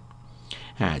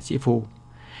 Hà Sĩ Phu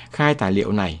khai tài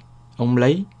liệu này ông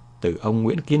lấy từ ông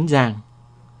Nguyễn Kiến Giang.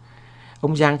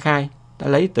 Ông Giang khai đã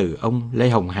lấy từ ông Lê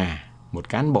Hồng Hà, một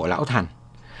cán bộ lão thành,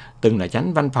 từng là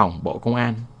chánh văn phòng Bộ Công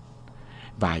an,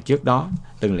 và trước đó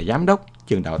từng là giám đốc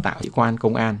trường đào tạo sĩ quan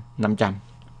công an 500.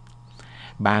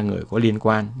 Ba người có liên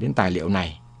quan đến tài liệu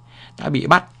này đã bị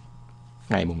bắt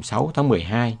ngày 6 tháng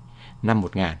 12 năm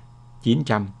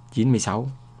 1996.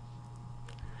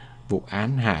 Vụ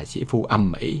án Hà Sĩ Phu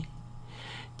ầm ĩ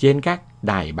trên các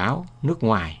đài báo nước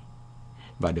ngoài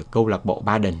và được câu lạc bộ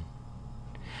Ba Đình,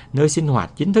 nơi sinh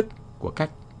hoạt chính thức của các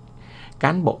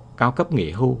cán bộ cao cấp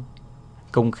nghỉ hưu,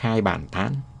 công khai bàn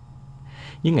tán.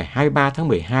 Nhưng ngày 23 tháng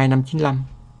 12 năm 95,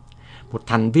 một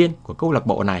thành viên của câu lạc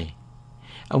bộ này,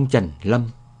 ông Trần Lâm,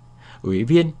 Ủy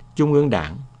viên Trung ương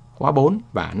Đảng khóa 4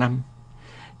 và 5,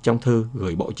 trong thư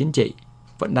gửi Bộ Chính trị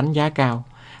vẫn đánh giá cao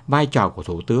vai trò của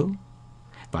Thủ tướng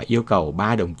và yêu cầu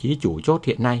ba đồng chí chủ chốt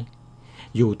hiện nay,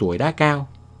 dù tuổi đã cao,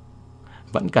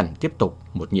 vẫn cần tiếp tục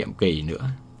một nhiệm kỳ nữa.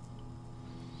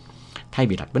 Thay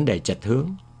vì đặt vấn đề chệch hướng,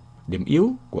 điểm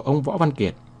yếu của ông Võ Văn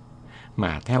Kiệt,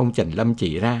 mà theo ông Trần Lâm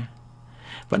chỉ ra,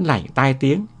 vẫn là những tai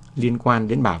tiếng liên quan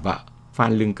đến bà vợ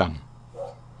Phan Lương Cầm.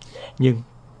 Nhưng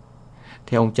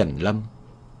theo ông Trần Lâm,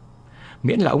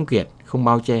 miễn là ông Kiệt không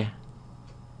bao che.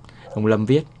 Ông Lâm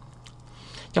viết,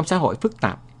 trong xã hội phức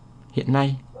tạp hiện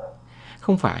nay,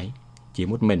 không phải chỉ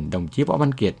một mình đồng chí Võ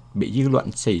Văn Kiệt bị dư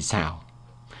luận xì xào,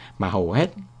 mà hầu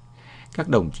hết các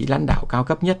đồng chí lãnh đạo cao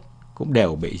cấp nhất cũng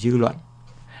đều bị dư luận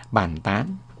bàn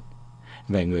tán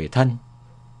về người thân,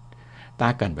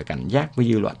 ta cần phải cảnh giác với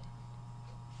dư luận.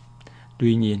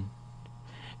 Tuy nhiên,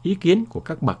 ý kiến của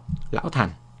các bậc lão thành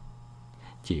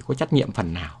chỉ có trách nhiệm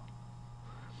phần nào,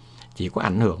 chỉ có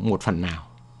ảnh hưởng một phần nào.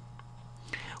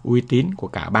 Uy tín của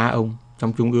cả ba ông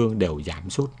trong Trung ương đều giảm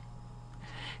sút.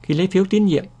 Khi lấy phiếu tín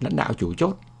nhiệm lãnh đạo chủ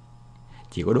chốt,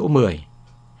 chỉ có Đỗ Mười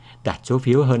đạt số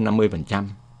phiếu hơn 50%.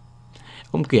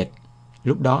 Ông Kiệt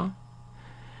lúc đó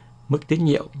mức tín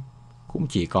nhiệm cũng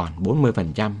chỉ còn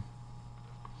 40%.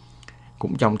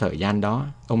 Cũng trong thời gian đó,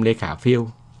 ông Lê Khả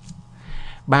Phiêu,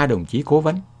 ba đồng chí cố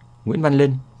vấn Nguyễn Văn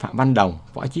Linh, Phạm Văn Đồng,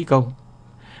 Võ Chí Công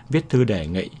viết thư đề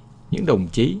nghị những đồng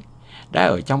chí đã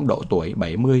ở trong độ tuổi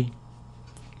 70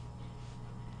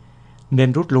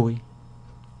 nên rút lui.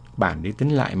 Bản đi tính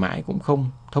lại mãi cũng không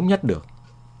thống nhất được.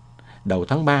 Đầu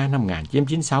tháng 3 năm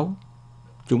 1996,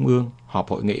 Trung ương họp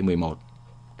hội nghị 11.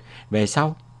 Về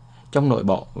sau, trong nội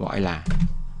bộ gọi là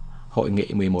hội nghị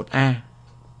 11A,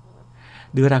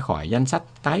 đưa ra khỏi danh sách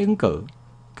tái ứng cử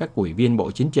các ủy viên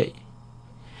Bộ Chính trị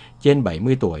trên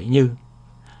 70 tuổi như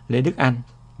Lê Đức Anh,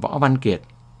 Võ Văn Kiệt,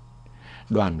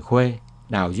 Đoàn Khuê,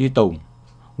 Đào Duy Tùng,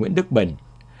 Nguyễn Đức Bình,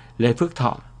 Lê Phước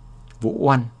Thọ, Vũ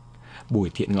Oanh,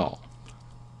 Bùi Thiện Ngộ.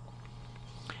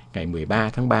 Ngày 13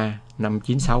 tháng 3 năm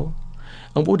 96,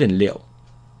 ông Vũ Đình Liệu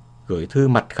gửi thư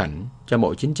mật khẩn cho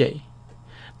Bộ Chính trị,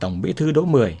 Tổng Bí thư Đỗ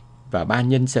Mười và Ban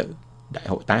Nhân sự Đại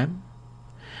hội 8,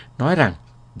 nói rằng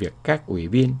việc các ủy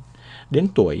viên đến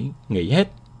tuổi nghỉ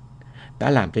hết đã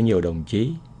làm cho nhiều đồng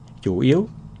chí, chủ yếu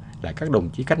là các đồng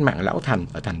chí cách mạng lão thành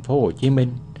ở thành phố Hồ Chí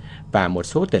Minh và một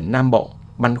số tỉnh Nam Bộ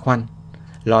băn khoăn,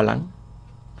 lo lắng.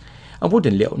 Ông Vũ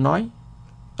Đình Liệu nói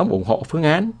ông ủng hộ phương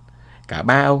án cả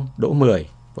ba ông Đỗ Mười,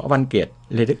 Võ Văn Kiệt,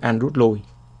 Lê Đức Anh rút lui.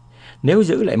 Nếu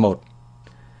giữ lại một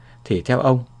thì theo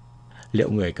ông,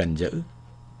 liệu người cần giữ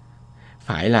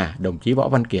phải là đồng chí Võ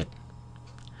Văn Kiệt.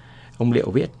 Ông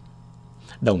Liệu viết: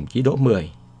 đồng chí Đỗ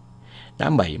Mười đã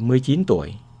 79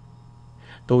 tuổi.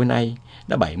 Tôi nay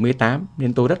đã 78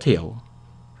 nên tôi rất hiểu.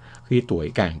 Khi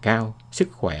tuổi càng cao, sức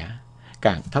khỏe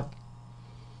càng thấp.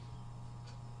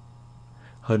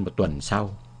 Hơn một tuần sau,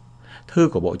 thư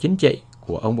của Bộ Chính trị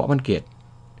của ông Võ Văn Kiệt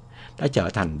đã trở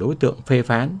thành đối tượng phê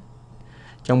phán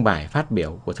trong bài phát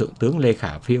biểu của Thượng tướng Lê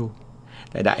Khả Phiêu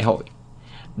tại Đại hội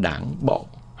Đảng Bộ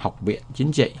Học viện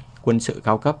Chính trị Quân sự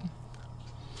cao cấp.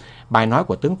 Bài nói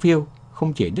của tướng Phiêu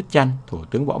không chỉ đích danh Thủ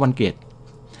tướng Võ Văn Kiệt,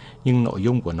 nhưng nội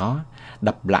dung của nó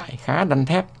đập lại khá đanh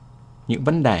thép những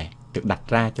vấn đề được đặt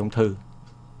ra trong thư.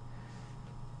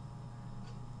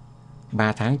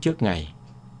 3 tháng trước ngày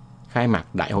khai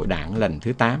mạc Đại hội Đảng lần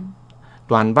thứ 8,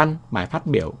 toàn văn bài phát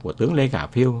biểu của tướng Lê Khả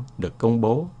Phiêu được công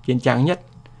bố trên trang nhất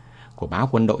của báo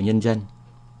Quân đội Nhân dân.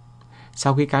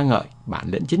 Sau khi ca ngợi bản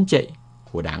lĩnh chính trị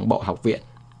của Đảng Bộ Học viện,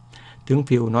 tướng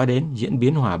Phiêu nói đến diễn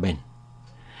biến hòa bình,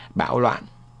 bạo loạn,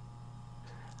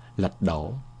 lật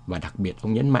đổ và đặc biệt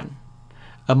ông nhấn mạnh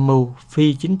âm mưu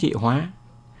phi chính trị hóa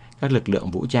các lực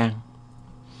lượng vũ trang.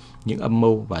 Những âm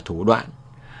mưu và thủ đoạn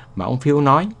mà ông Phiêu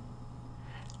nói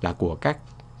là của các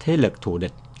thế lực thù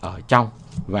địch ở trong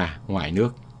và ngoài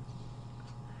nước.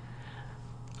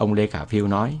 Ông Lê Khả Phiêu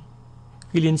nói,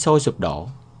 khi Liên Xô sụp đổ,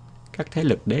 các thế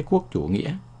lực đế quốc chủ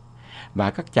nghĩa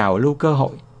và các trào lưu cơ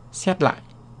hội xét lại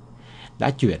đã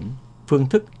chuyển phương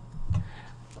thức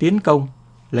tiến công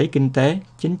lấy kinh tế,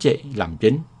 chính trị làm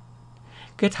chính,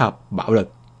 kết hợp bạo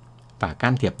lực và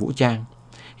can thiệp vũ trang,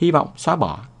 hy vọng xóa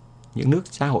bỏ những nước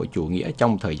xã hội chủ nghĩa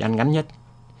trong thời gian ngắn nhất,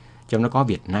 trong đó có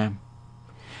Việt Nam.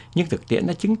 Nhưng thực tiễn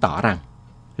đã chứng tỏ rằng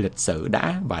lịch sử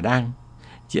đã và đang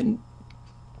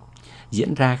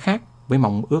diễn ra khác với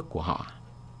mong ước của họ.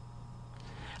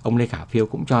 Ông Lê Khả Phiêu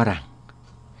cũng cho rằng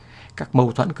các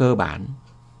mâu thuẫn cơ bản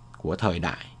của thời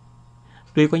đại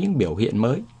tuy có những biểu hiện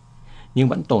mới nhưng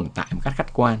vẫn tồn tại một cách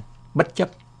khách quan, bất chấp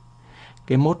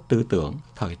cái mốt tư tưởng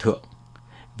thời thượng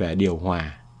về điều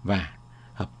hòa và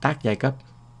hợp tác giai cấp.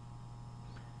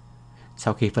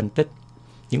 Sau khi phân tích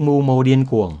những mưu mô điên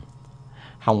cuồng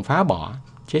hòng phá bỏ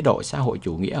chế độ xã hội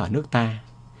chủ nghĩa ở nước ta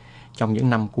trong những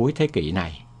năm cuối thế kỷ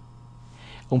này,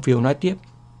 ông Phiêu nói tiếp,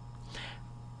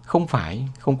 không phải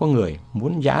không có người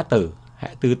muốn giã từ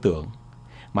hệ tư tưởng,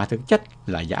 mà thực chất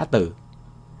là giã từ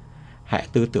hệ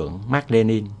tư tưởng Mác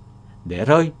Lênin để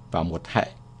rơi vào một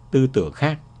hệ tư tưởng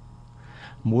khác,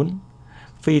 muốn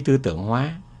phi tư tưởng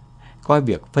hóa, coi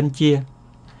việc phân chia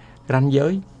ranh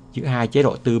giới giữa hai chế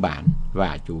độ tư bản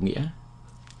và chủ nghĩa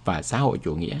và xã hội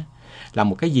chủ nghĩa là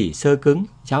một cái gì sơ cứng,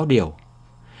 giáo điều,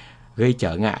 gây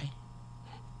trở ngại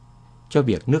cho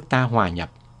việc nước ta hòa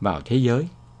nhập vào thế giới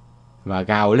và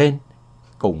gào lên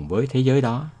cùng với thế giới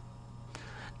đó.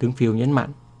 Tướng Phiêu nhấn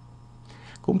mạnh,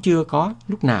 cũng chưa có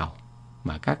lúc nào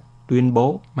mà các tuyên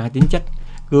bố mang tính chất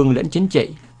cương lĩnh chính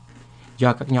trị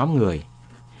do các nhóm người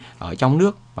ở trong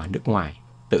nước và nước ngoài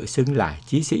tự xưng là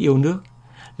chí sĩ yêu nước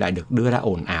lại được đưa ra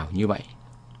ồn ào như vậy.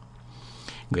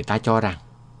 Người ta cho rằng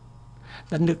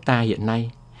đất nước ta hiện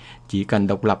nay chỉ cần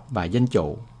độc lập và dân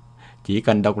chủ, chỉ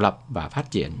cần độc lập và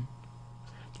phát triển,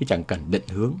 chứ chẳng cần định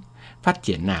hướng phát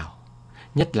triển nào,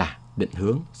 nhất là định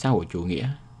hướng xã hội chủ nghĩa.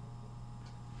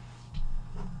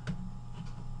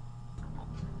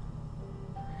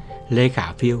 Lê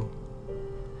Khả Phiêu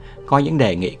có những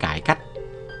đề nghị cải cách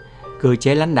cơ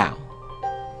chế lãnh đạo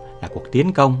là cuộc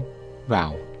tiến công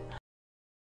vào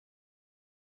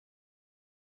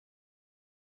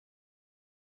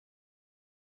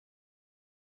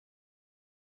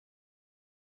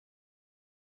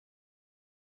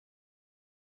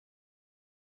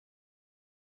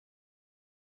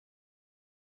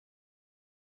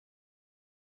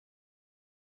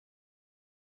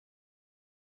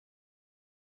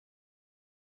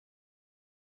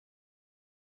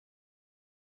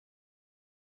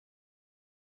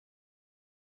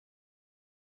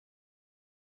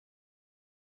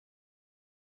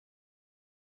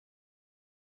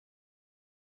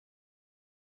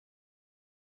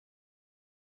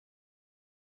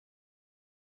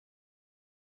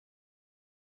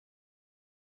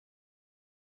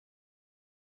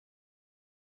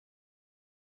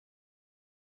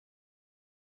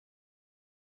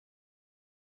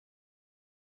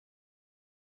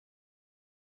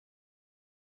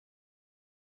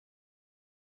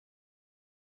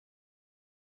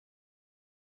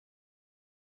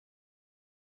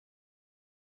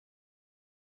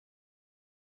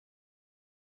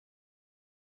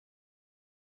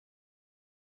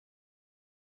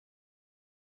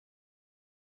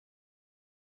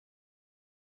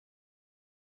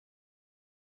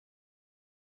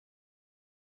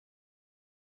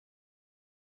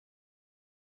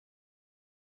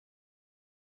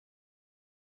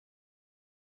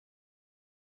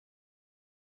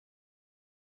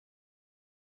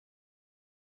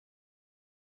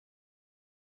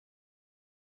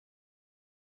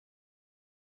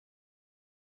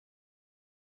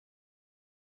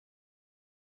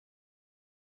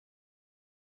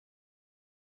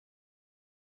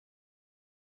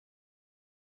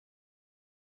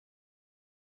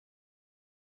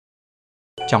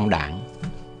trong đảng.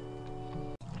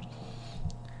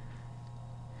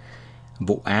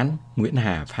 Vụ án Nguyễn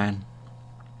Hà Phan.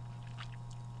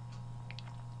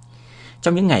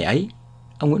 Trong những ngày ấy,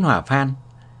 ông Nguyễn Hòa Phan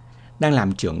đang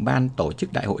làm trưởng ban tổ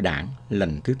chức đại hội đảng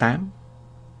lần thứ 8.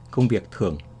 Công việc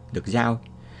thường được giao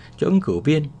cho ứng cử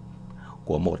viên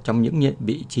của một trong những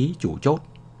vị trí chủ chốt.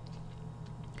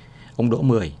 Ông Đỗ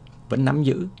Mười vẫn nắm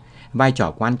giữ vai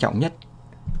trò quan trọng nhất,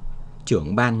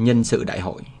 trưởng ban nhân sự đại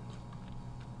hội.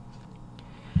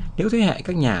 Nếu thế hệ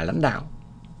các nhà lãnh đạo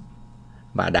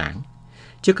và đảng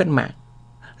trước cách mạng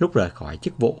lúc rời khỏi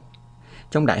chức vụ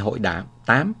trong đại hội đảng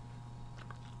 8,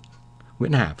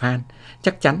 Nguyễn Hà Phan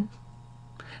chắc chắn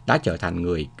đã trở thành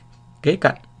người kế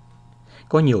cận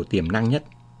có nhiều tiềm năng nhất.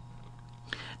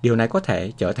 Điều này có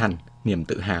thể trở thành niềm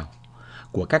tự hào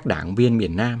của các đảng viên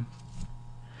miền Nam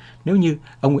nếu như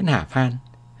ông Nguyễn Hà Phan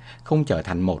không trở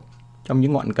thành một trong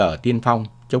những ngọn cờ tiên phong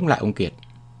chống lại ông Kiệt.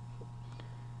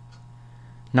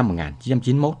 Năm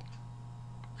 1991,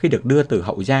 khi được đưa từ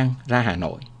Hậu Giang ra Hà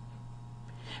Nội,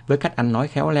 với cách ăn nói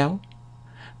khéo léo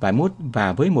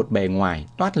và với một bề ngoài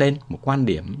toát lên một quan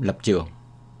điểm lập trường,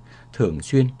 thường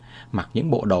xuyên mặc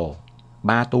những bộ đồ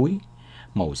 3 túi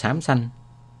màu xám xanh,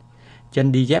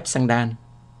 chân đi dép xăng đan,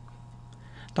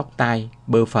 tóc tai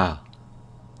bơ phờ,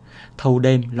 thâu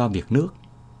đêm lo việc nước,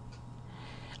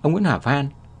 ông Nguyễn Hòa Phan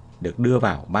được đưa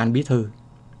vào ban bí thư,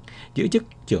 giữ chức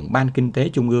trưởng ban kinh tế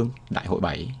trung ương đại hội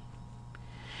 7.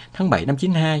 Tháng 7 năm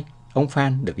 92, ông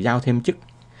Phan được giao thêm chức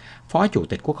phó chủ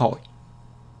tịch Quốc hội.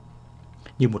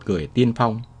 Như một người tiên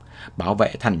phong bảo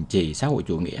vệ thành trì xã hội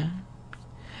chủ nghĩa,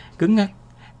 cứng ngắc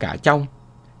cả trong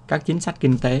các chính sách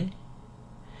kinh tế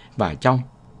và trong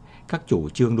các chủ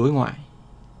trương đối ngoại,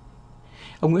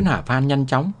 ông Nguyễn Hòa Phan nhanh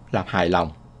chóng làm hài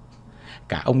lòng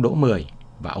cả ông Đỗ Mười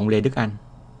và ông Lê Đức Anh.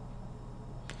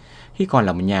 Khi còn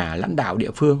là một nhà lãnh đạo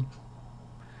địa phương,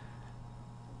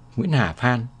 Nguyễn Hà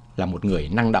Phan là một người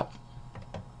năng động.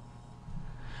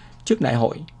 Trước đại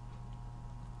hội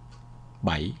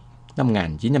 7 năm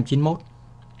 1991,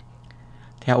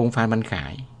 theo ông Phan Văn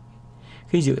Khải,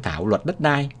 khi dự thảo luật đất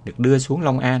đai được đưa xuống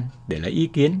Long An để lấy ý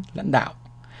kiến lãnh đạo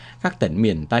các tỉnh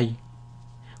miền Tây,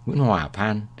 Nguyễn Hòa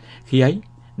Phan khi ấy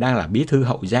đang là bí thư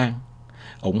Hậu Giang,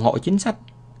 ủng hộ chính sách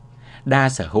đa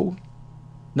sở hữu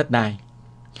đất đai,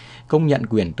 công nhận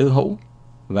quyền tư hữu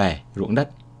về ruộng đất.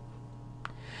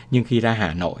 Nhưng khi ra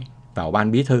Hà Nội vào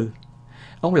ban bí thư,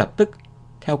 ông lập tức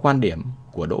theo quan điểm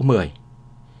của Đỗ Mười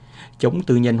chống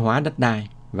tư nhân hóa đất đai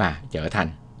và trở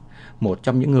thành một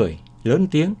trong những người lớn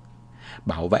tiếng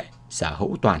bảo vệ sở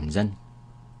hữu toàn dân.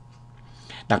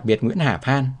 Đặc biệt Nguyễn Hà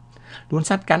Phan luôn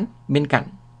sát cánh bên cạnh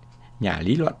nhà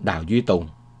lý luận Đào Duy Tùng,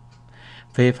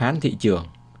 phê phán thị trường,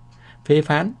 phê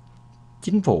phán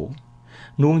chính phủ,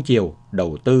 nuông chiều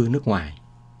đầu tư nước ngoài,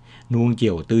 nuông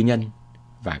chiều tư nhân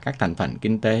và các thành phần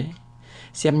kinh tế,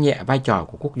 xem nhẹ vai trò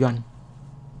của quốc doanh.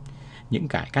 Những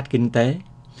cải cách kinh tế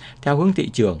theo hướng thị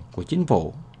trường của chính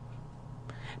phủ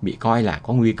bị coi là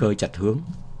có nguy cơ chệch hướng.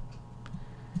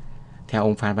 Theo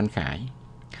ông Phan Văn Khải,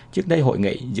 trước đây hội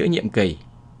nghị giữa nhiệm kỳ,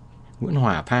 Nguyễn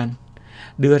Hòa Phan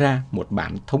đưa ra một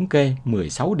bản thống kê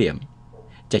 16 điểm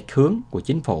chệch hướng của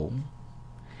chính phủ.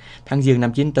 Tháng Giêng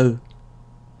năm 94,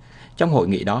 trong hội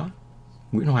nghị đó,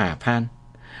 Nguyễn Hòa Phan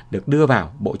được đưa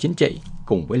vào Bộ Chính trị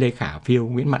cùng với Lê Khả Phiêu,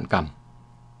 Nguyễn Mạn Cầm.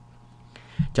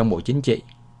 Trong Bộ Chính trị,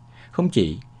 không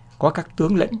chỉ có các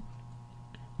tướng lĩnh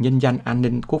nhân dân an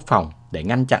ninh quốc phòng để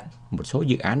ngăn chặn một số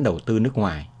dự án đầu tư nước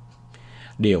ngoài,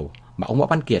 điều mà ông Võ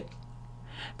Văn Kiệt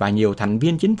và nhiều thành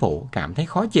viên chính phủ cảm thấy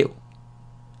khó chịu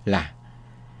là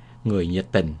người nhiệt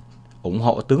tình ủng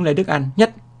hộ tướng Lê Đức Anh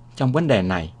nhất trong vấn đề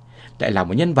này lại là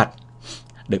một nhân vật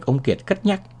được ông Kiệt cất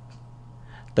nhắc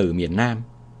từ miền Nam,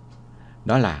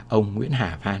 đó là ông Nguyễn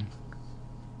Hà Phan.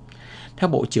 Theo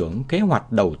Bộ trưởng Kế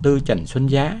hoạch Đầu tư Trần Xuân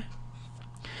Giá,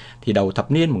 thì đầu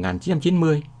thập niên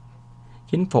 1990,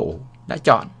 chính phủ đã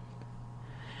chọn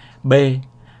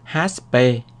BHP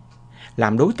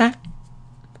làm đối tác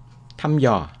thăm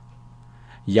dò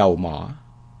dầu mỏ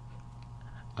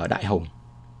ở Đại Hùng.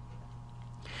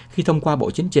 Khi thông qua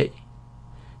Bộ Chính trị,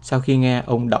 sau khi nghe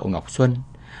ông Đậu Ngọc Xuân,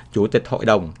 Chủ tịch Hội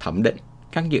đồng thẩm định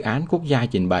các dự án quốc gia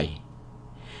trình bày,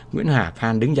 Nguyễn Hà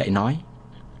Phan đứng dậy nói: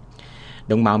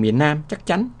 đồng bào miền Nam chắc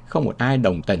chắn không một ai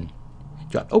đồng tình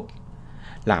chọn Úc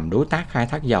làm đối tác khai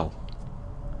thác dầu,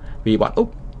 vì bọn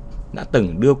Úc đã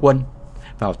từng đưa quân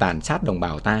vào tàn sát đồng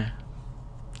bào ta.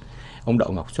 Ông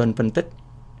Đậu Ngọc Xuân phân tích,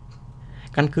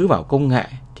 căn cứ vào công nghệ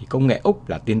thì công nghệ Úc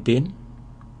là tiên tiến.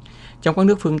 Trong các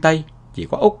nước phương Tây chỉ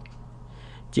có Úc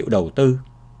chịu đầu tư,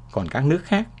 còn các nước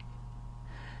khác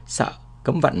sợ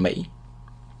cấm vận Mỹ.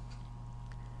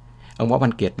 Ông Võ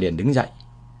Văn Kiệt liền đứng dậy: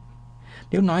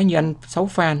 nếu nói như anh Sáu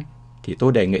Phan thì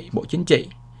tôi đề nghị Bộ Chính trị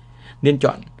nên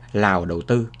chọn Lào đầu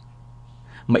tư.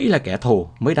 Mỹ là kẻ thù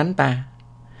mới đánh ta,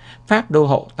 Pháp đô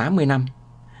hộ 80 năm,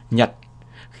 Nhật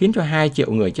khiến cho 2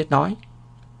 triệu người chết đói,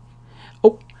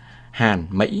 Úc, Hàn,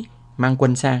 Mỹ mang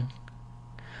quân sang.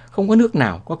 Không có nước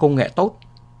nào có công nghệ tốt,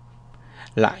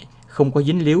 lại không có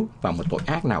dính líu vào một tội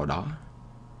ác nào đó.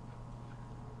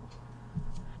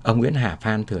 Ông Nguyễn Hà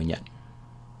Phan thừa nhận,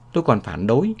 tôi còn phản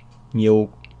đối nhiều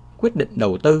quyết định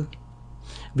đầu tư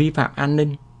vi phạm an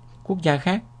ninh quốc gia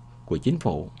khác của chính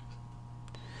phủ.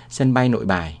 Sân bay Nội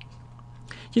Bài,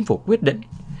 chính phủ quyết định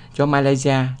cho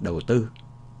Malaysia đầu tư.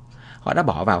 Họ đã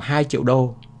bỏ vào 2 triệu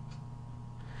đô.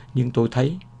 Nhưng tôi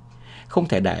thấy không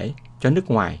thể để cho nước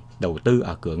ngoài đầu tư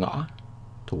ở cửa ngõ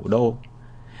thủ đô.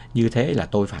 Như thế là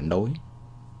tôi phản đối.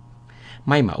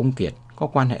 May mà ông Kiệt có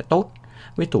quan hệ tốt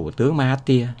với Thủ tướng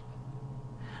Mahathir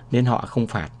nên họ không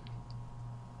phạt.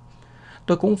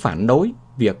 Tôi cũng phản đối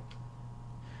việc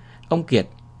ông Kiệt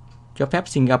cho phép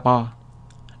Singapore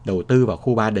đầu tư vào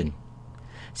khu Ba Đình,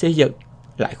 xây dựng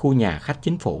lại khu nhà khách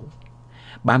chính phủ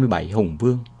 37 Hùng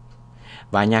Vương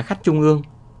và nhà khách Trung ương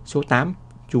số 8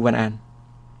 Chu Văn An.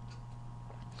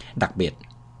 Đặc biệt,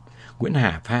 Nguyễn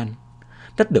Hà Phan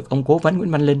rất được ông cố vấn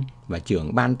Nguyễn Văn Linh và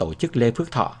trưởng ban tổ chức Lê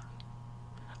Phước Thọ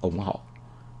ủng hộ.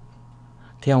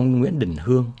 Theo ông Nguyễn Đình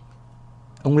Hương,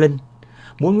 ông Linh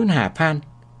muốn Nguyễn Hà Phan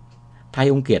thay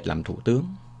ông Kiệt làm thủ tướng.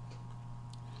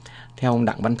 Theo ông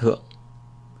Đặng Văn Thượng,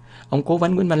 ông cố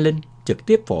vấn Nguyễn Văn Linh trực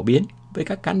tiếp phổ biến với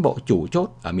các cán bộ chủ chốt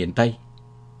ở miền Tây.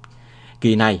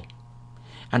 Kỳ này,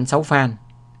 anh Sáu Phan,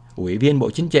 Ủy viên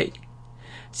Bộ Chính trị,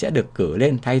 sẽ được cử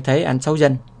lên thay thế anh Sáu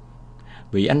Dân,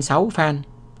 vì anh Sáu Phan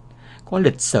có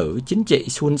lịch sử chính trị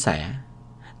suôn sẻ,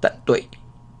 tận tụy,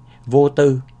 vô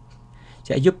tư,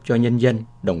 sẽ giúp cho nhân dân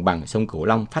đồng bằng sông Cửu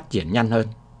Long phát triển nhanh hơn.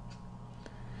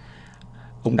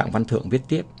 Ông Đặng Văn Thượng viết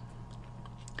tiếp: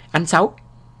 anh Sáu,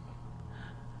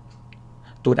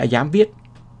 tôi đã dám viết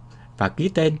và ký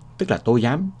tên, tức là tôi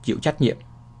dám chịu trách nhiệm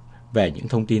về những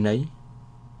thông tin ấy.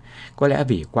 Có lẽ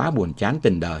vì quá buồn chán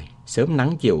tình đời, sớm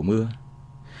nắng chiều mưa.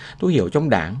 Tôi hiểu trong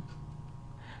đảng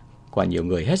còn nhiều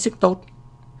người hết sức tốt,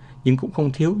 nhưng cũng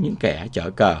không thiếu những kẻ chở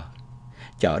cờ,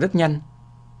 chở rất nhanh,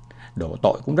 đổ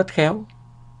tội cũng rất khéo.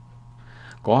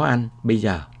 Có anh bây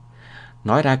giờ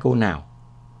nói ra câu nào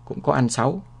cũng có anh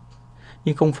Sáu,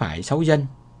 nhưng không phải Sáu Dân,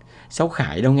 Sáu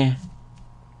Khải đâu nghe.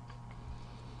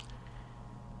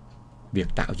 Việc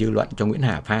tạo dư luận cho Nguyễn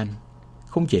Hà Phan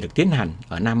không chỉ được tiến hành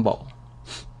ở Nam Bộ.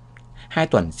 2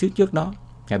 tuần trước đó,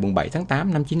 ngày 7 tháng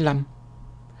 8 năm 95,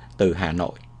 từ Hà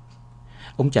Nội,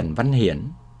 ông Trần Văn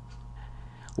Hiển,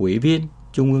 Ủy viên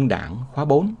Trung ương Đảng khóa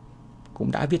 4,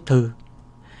 cũng đã viết thư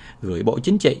gửi Bộ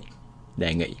Chính trị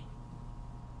đề nghị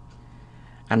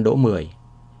anh Đỗ Mười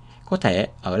có thể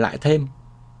ở lại thêm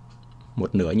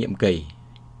một nửa nhiệm kỳ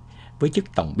với chức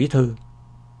Tổng Bí thư,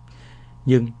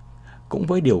 nhưng cũng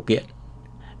với điều kiện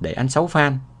để anh Sáu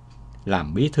Phan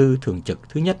làm bí thư thường trực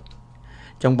thứ nhất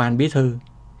trong ban bí thư,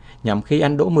 nhằm khi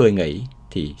anh Đỗ Mười nghỉ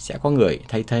thì sẽ có người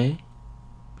thay thế.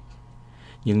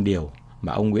 Nhưng điều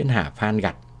mà ông Nguyễn Hà Phan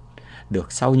gặt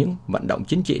được sau những vận động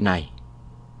chính trị này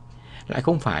lại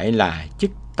không phải là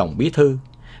chức Tổng Bí thư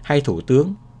hay Thủ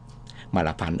tướng, mà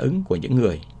là phản ứng của những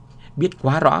người biết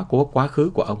quá rõ của quá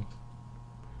khứ của ông.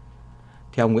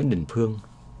 Theo Nguyễn Đình Phương,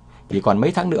 chỉ còn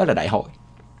mấy tháng nữa là đại hội,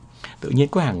 tự nhiên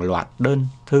có hàng loạt đơn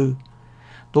thư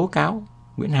tố cáo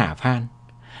Nguyễn Hà Phan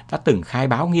đã từng khai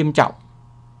báo nghiêm trọng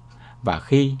và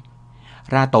khi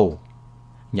ra tù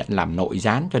nhận làm nội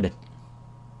gián cho địch.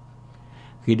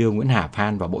 Khi đưa Nguyễn Hà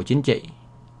Phan vào Bộ Chính trị,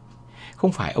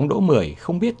 không phải ông Đỗ Mười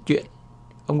không biết chuyện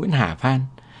ông Nguyễn Hà Phan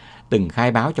từng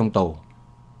khai báo trong tù.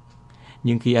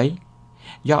 Nhưng khi ấy,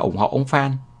 do ủng hộ ông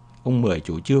Phan, ông Mười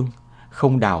chủ trương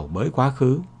không đào bới quá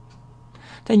khứ.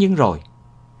 Thế nhưng rồi,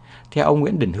 theo ông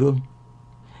Nguyễn Đình Hương,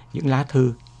 những lá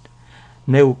thư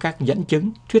nêu các dẫn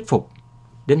chứng thuyết phục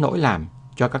đến nỗi làm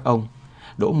cho các ông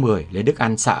Đỗ Mười, Lê Đức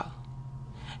Anh sợ,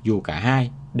 dù cả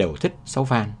hai đều thích Sáu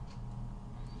Phan.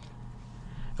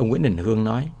 Ông Nguyễn Đình Hương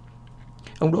nói,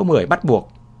 ông Đỗ Mười bắt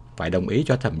buộc phải đồng ý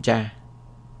cho thẩm tra.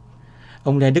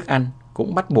 Ông Lê Đức Anh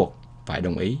cũng bắt buộc phải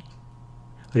đồng ý.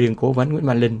 Riêng cố vấn Nguyễn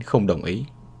Văn Linh không đồng ý.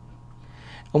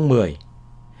 Ông Mười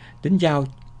tính giao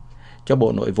cho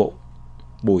Bộ Nội vụ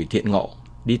Bùi Thiện Ngộ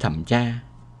đi thẩm tra,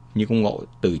 nhưng ông Ngộ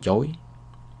từ chối.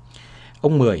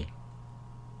 Ông Mười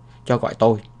cho gọi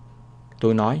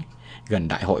tôi nói gần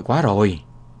đại hội quá rồi.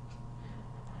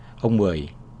 Ông Mười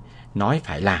nói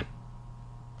phải làm.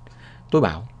 Tôi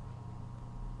bảo,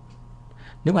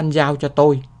 nếu anh giao cho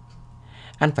tôi,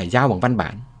 anh phải giao bằng văn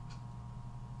bản.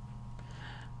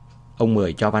 Ông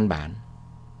Mười cho văn bản.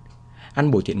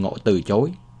 Anh Bùi Thiện Ngộ từ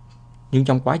chối, nhưng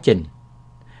trong quá trình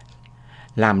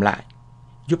làm lại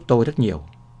giúp tôi rất nhiều.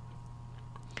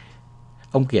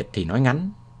 Ông Kiệt thì nói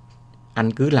ngắn,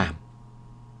 anh cứ làm.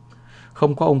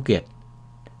 Không có ông Kiệt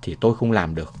thì tôi không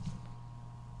làm được.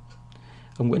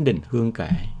 Ông Nguyễn Đình Hương kể,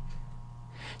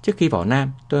 trước khi vào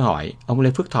Nam, tôi hỏi ông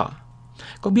Lê Phước Thọ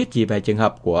có biết gì về trường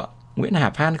hợp của Nguyễn Hà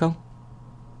Phan không?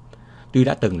 Tuy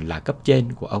đã từng là cấp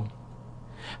trên của ông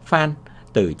Phan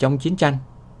từ trong chiến tranh,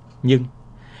 nhưng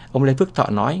ông Lê Phước Thọ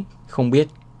nói không biết.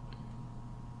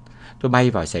 Tôi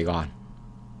bay vào Sài Gòn,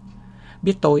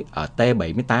 biết tôi ở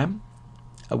T78,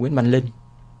 ông Nguyễn Văn Linh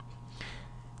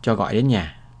cho gọi đến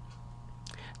nhà.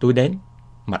 Tôi đến,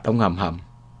 mặt ông hầm hầm.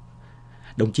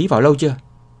 Đồng chí vào lâu chưa?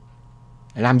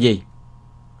 Làm gì?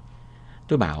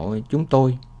 Tôi bảo chúng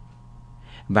tôi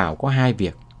vào có 2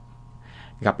 việc.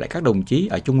 Gặp lại các đồng chí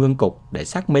ở Trung ương Cục để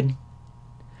xác minh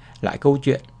lại câu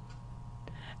chuyện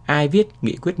ai viết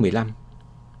nghị quyết 15,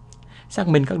 xác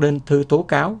minh các đơn thư tố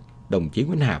cáo đồng chí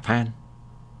Nguyễn Hà Phan.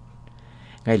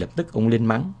 Ngay lập tức ông Linh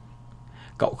mắng,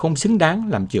 cậu không xứng đáng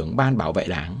làm trưởng ban bảo vệ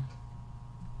đảng.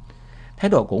 Thái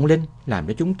độ của ông Linh làm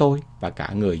cho chúng tôi và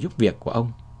cả người giúp việc của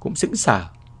ông cũng sững sờ.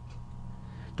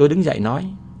 Tôi đứng dậy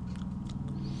nói,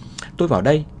 tôi vào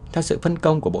đây theo sự phân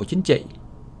công của Bộ Chính trị,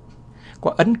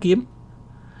 có ấn kiếm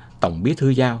Tổng Bí thư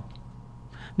giao.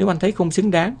 Nếu anh thấy không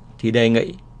xứng đáng thì đề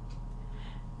nghị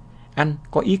anh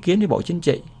có ý kiến với Bộ Chính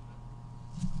trị.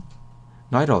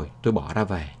 Nói rồi tôi bỏ ra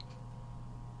về.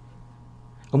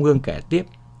 Ông Gương kể tiếp,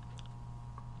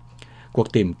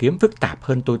 cuộc tìm kiếm phức tạp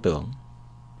hơn tôi tưởng.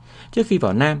 Trước khi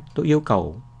vào Nam, tôi yêu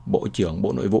cầu Bộ trưởng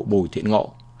Bộ Nội vụ Bùi Thiện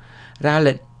Ngộ ra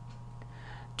lệnh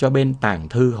cho bên tàng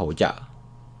thư hỗ trợ.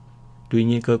 Tuy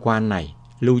nhiên cơ quan này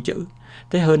lưu trữ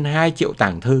tới hơn 2 triệu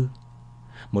tàng thư.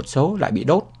 Một số lại bị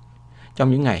đốt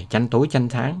trong những ngày chăn tối chăn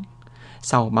tháng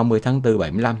sau 30 tháng 4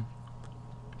 75.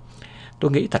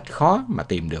 Tôi nghĩ thật khó mà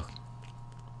tìm được.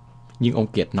 Nhưng ông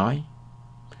Kiệt nói,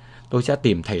 tôi sẽ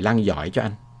tìm thầy Lang giỏi cho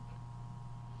anh.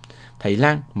 Thầy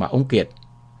Lang mà ông Kiệt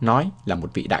nói là một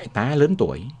vị đại tá lớn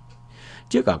tuổi,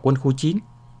 trước ở quân khu 9.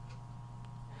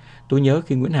 Tôi nhớ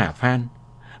khi Nguyễn Hà Phan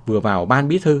vừa vào ban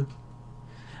bí thư,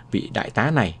 vị đại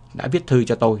tá này đã viết thư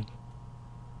cho tôi.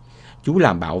 Chú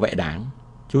làm bảo vệ đảng,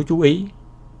 chú chú ý.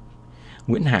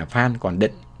 Nguyễn Hà Phan còn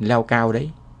định leo cao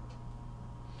đấy.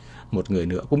 Một người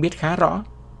nữa cũng biết khá rõ,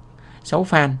 Sáu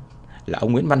Phan là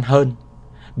ông Nguyễn Văn Hơn,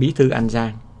 bí thư An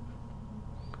Giang.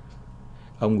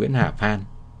 Ông Nguyễn Hà Phan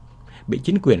bị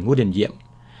chính quyền Ngô Đình Diệm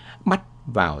bắt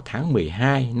vào tháng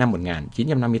 12 năm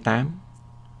 1958,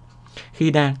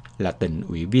 khi đang là tỉnh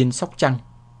ủy viên Sóc Trăng.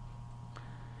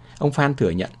 Ông Phan thừa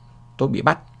nhận tôi bị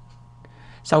bắt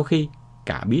sau khi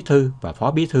cả bí thư và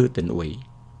phó bí thư tỉnh ủy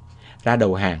ra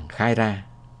đầu hàng khai ra.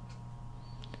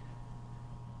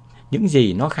 Những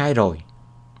gì nó khai rồi,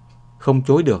 không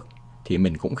chối được thì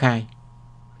mình cũng khai.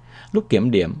 Lúc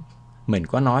kiểm điểm, mình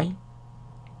có nói,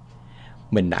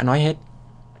 mình đã nói hết.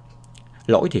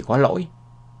 Lỗi thì có lỗi,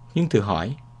 nhưng thử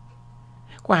hỏi,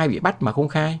 có ai bị bắt mà không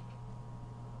khai?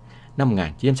 Năm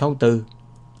 1964,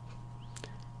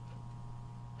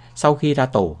 sau khi ra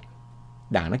tù,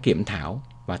 Đảng đã kiểm thảo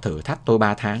và thử thách tôi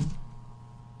 3 tháng.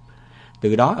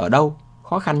 Từ đó ở đâu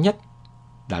khó khăn nhất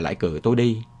là lại cử tôi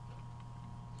đi.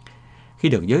 Khi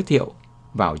được giới thiệu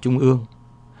vào Trung ương,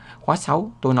 khóa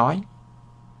 6 tôi nói,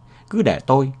 cứ để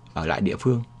tôi ở lại địa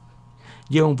phương.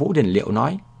 Nhưng ông Vũ Đình Liệu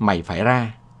nói, mày phải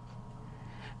ra.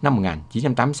 Năm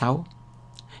 1986,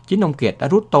 chính ông Kiệt đã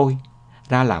rút tôi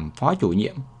ra làm phó chủ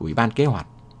nhiệm Ủy ban Kế hoạch.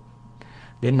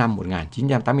 Đến năm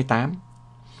 1988,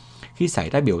 khi xảy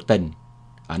ra biểu tình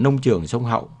ở nông trường sông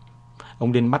Hậu,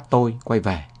 ông Liên bắt tôi quay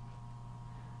về.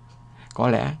 Có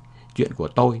lẽ chuyện của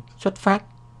tôi xuất phát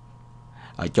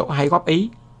ở chỗ hay góp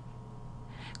ý.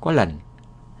 Có lần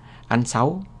ăn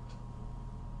sáu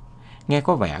nghe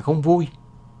có vẻ không vui.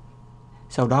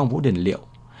 Sau đó ông Vũ Đình Liệu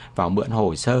vào mượn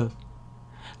hồ sơ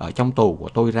ở trong tù của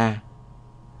tôi ra,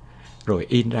 rồi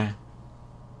in ra.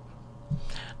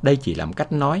 Đây chỉ là một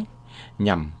cách nói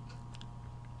nhằm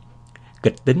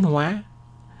kịch tính hóa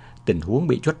tình huống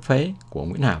bị truất phế của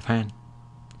Nguyễn Hà Phan.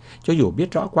 Cho dù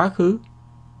biết rõ quá khứ,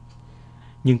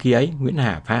 nhưng khi ấy Nguyễn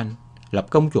Hà Phan lập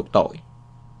công chuộc tội.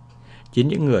 Chính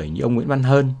những người như ông Nguyễn Văn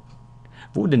Hơn,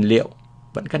 Vũ Đình Liệu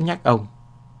vẫn cân nhắc ông.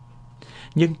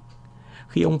 Nhưng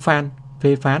khi ông Phan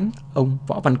phê phán ông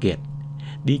Võ Văn Kiệt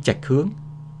đi chệch hướng,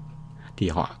 thì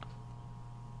họ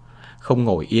không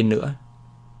ngồi yên nữa.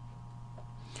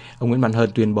 Ông Nguyễn Văn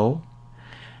Hơn tuyên bố,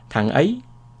 thằng ấy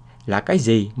là cái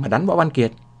gì mà đánh Võ Văn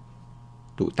Kiệt?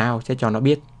 Tụi tao sẽ cho nó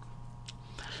biết.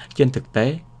 Trên thực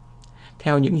tế,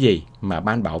 theo những gì mà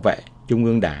Ban Bảo vệ Trung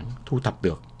ương Đảng thu thập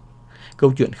được,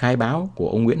 câu chuyện khai báo của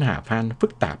ông Nguyễn Hà Phan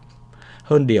phức tạp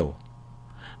hơn điều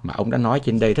mà ông đã nói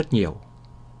trên đây rất nhiều.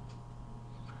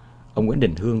 Ông Nguyễn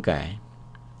Đình Hương kể,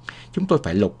 chúng tôi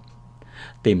phải lục,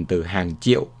 tìm từ hàng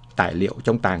triệu tài liệu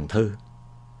trong tàng thư.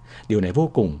 Điều này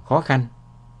vô cùng khó khăn,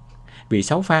 vì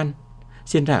Sáu Phan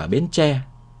sinh ra ở Bến Tre,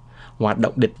 hoạt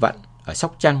động địch vận ở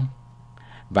Sóc Trăng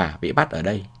và bị bắt ở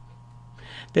đây.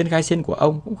 Tên khai sinh của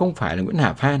ông cũng không phải là Nguyễn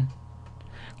Hà Phan,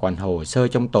 còn hồ sơ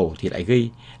trong tù thì lại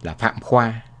ghi là Phạm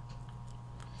Khoa.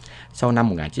 Sau năm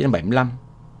 1975,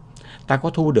 ta có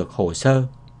thu được hồ sơ,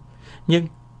 nhưng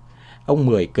ông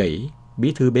Mười Kỷ,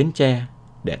 bí thư Bến Tre,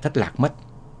 để thất lạc mất.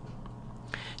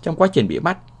 Trong quá trình bị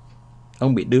bắt,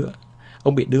 ông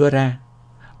bị đưa ra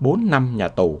 4 năm nhà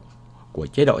tù của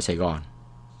chế độ Sài Gòn.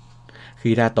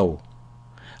 Khi ra tù,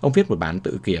 ông viết một bản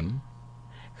tự kiểm,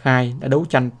 khai đã đấu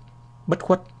tranh bất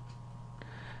khuất,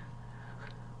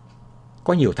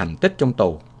 có nhiều thành tích trong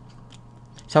tù.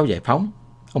 Sau giải phóng,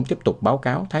 ông tiếp tục báo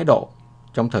cáo thái độ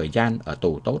trong thời gian ở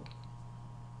tù tốt.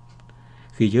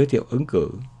 Khi giới thiệu ứng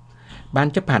cử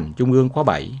Ban chấp hành Trung ương khóa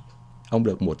 7, ông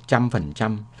được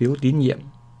 100% phiếu tín nhiệm.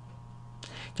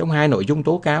 Trong hai nội dung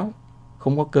tố cáo,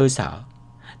 không có cơ sở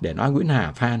để nói Nguyễn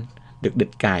Hà Phan được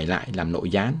địch cài lại làm nội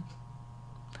gián.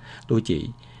 Tôi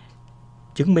chỉ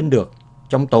chứng minh được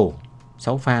trong tù,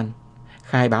 Sáu Phan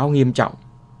khai báo nghiêm trọng.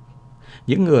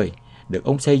 Những người được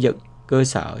ông xây dựng cơ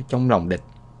sở trong lòng địch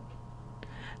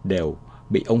đều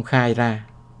bị ông khai ra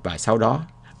và sau đó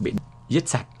bị giết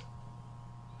sạch.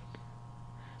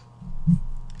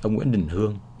 Ông Nguyễn Đình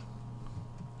Hương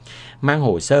mang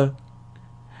hồ sơ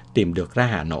tìm được ra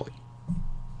Hà Nội.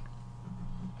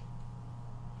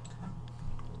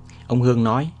 Ông Hương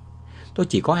nói, tôi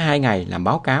chỉ có 2 ngày làm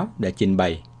báo cáo để trình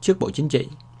bày trước Bộ Chính trị.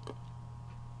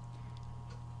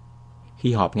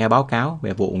 Khi họp nghe báo cáo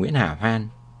về vụ Nguyễn Hà Phan,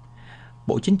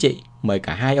 Bộ Chính trị mời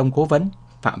cả 2 ông cố vấn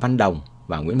Phạm Văn Đồng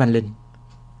và Nguyễn Văn Linh.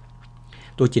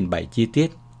 Tôi trình bày chi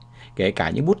tiết, kể cả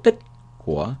những bút tích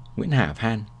của Nguyễn Hà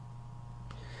Phan.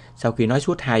 Sau khi nói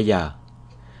suốt 2 giờ,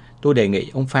 tôi đề nghị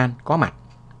ông Phan có mặt.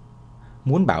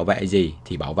 Muốn bảo vệ gì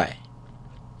thì bảo vệ.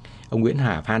 Ông Nguyễn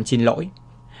Hà Phan xin lỗi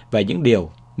về những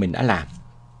điều mình đã làm.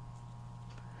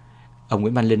 Ông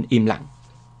Nguyễn Văn Linh im lặng.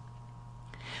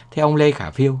 Theo ông Lê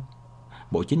Khả Phiêu,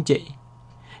 Bộ Chính trị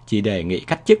chỉ đề nghị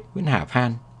cách chức Nguyễn Hà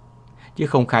Phan, chứ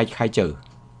không khai trừ.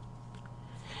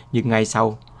 Nhưng ngay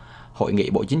sau hội nghị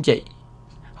Bộ Chính trị,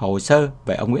 hồ sơ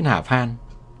về ông Nguyễn Hà Phan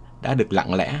đã được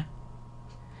lặng lẽ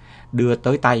đưa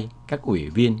tới tay các ủy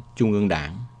viên Trung ương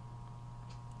Đảng.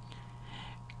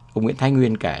 Ông Nguyễn Thái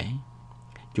Nguyên kể,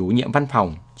 chủ nhiệm văn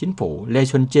phòng chính phủ Lê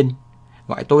Xuân Chinh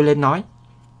gọi tôi lên nói,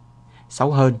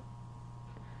 xấu hơn,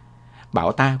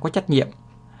 bảo ta có trách nhiệm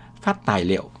phát tài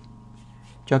liệu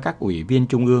cho các ủy viên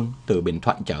trung ương từ Bình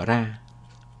Thuận trở ra.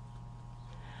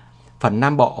 Phần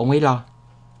Nam Bộ ông ấy lo.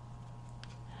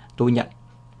 Tôi nhận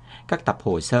các tập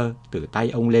hồ sơ từ tay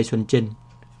ông Lê Xuân Chinh,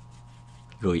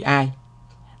 gửi ai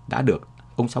đã được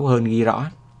ông Sáu Hơn ghi rõ.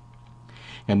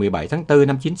 Ngày 17 tháng 4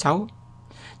 năm 96,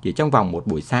 chỉ trong vòng một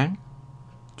buổi sáng,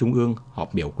 Trung ương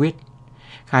họp biểu quyết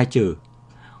khai trừ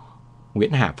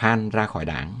Nguyễn Hà Phan ra khỏi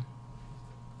đảng.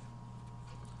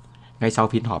 Ngay sau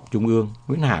phiên họp Trung ương,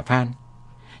 Nguyễn Hà Phan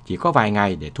chỉ có vài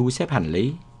ngày để thu xếp hành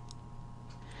lý.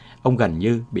 Ông gần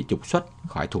như bị trục xuất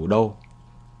khỏi thủ đô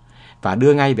và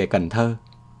đưa ngay về Cần Thơ,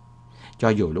 cho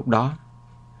dù lúc đó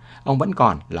ông vẫn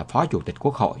còn là Phó Chủ tịch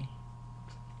Quốc hội.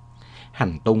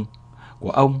 Hành tung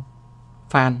của ông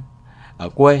Phan ở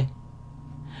quê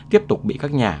tiếp tục bị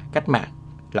các nhà cách mạng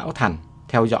lão thành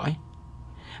theo dõi,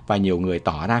 và nhiều người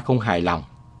tỏ ra không hài lòng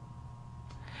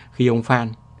khi ông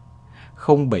Phan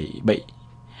không bị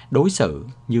đối xử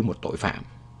như một tội phạm.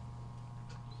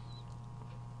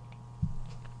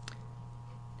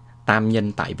 Tam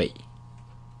nhân tại vị.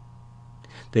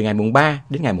 Từ ngày mùng 3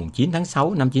 đến ngày mùng 9 tháng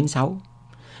 6 năm 96,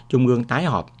 Trung ương tái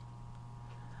họp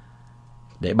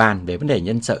để bàn về vấn đề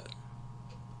nhân sự.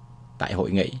 Tại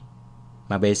hội nghị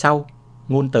mà về sau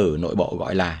ngôn từ nội bộ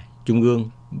gọi là Trung ương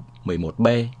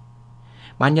 11B,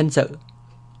 ban nhân sự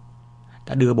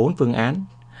đã đưa 4 phương án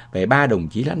về 3 đồng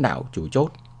chí lãnh đạo chủ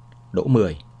chốt Đỗ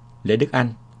Mười, Lê Đức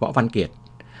Anh, Võ Văn Kiệt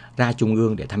ra Trung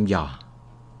ương để thăm dò.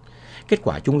 Kết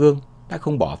quả Trung ương đã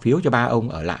không bỏ phiếu cho 3 ông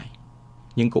ở lại,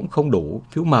 nhưng cũng không đủ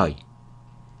phiếu mời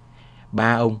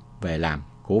 3 ông về làm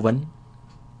cố vấn.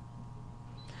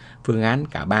 Phương án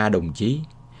cả 3 đồng chí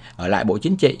ở lại Bộ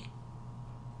Chính trị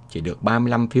chỉ được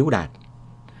 35 phiếu đạt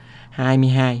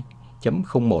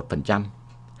 22.01%.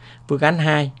 Phương án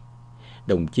 2,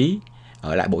 đồng chí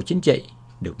ở lại Bộ Chính trị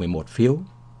được 11 phiếu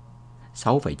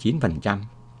 6,9%.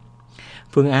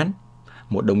 Phương án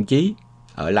một đồng chí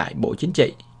ở lại Bộ Chính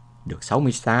trị được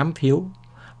 68 phiếu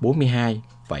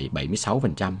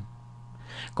 42,76%.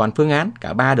 Còn phương án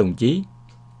cả 3 đồng chí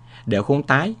đều không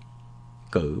tái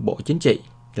cử Bộ Chính trị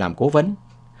làm cố vấn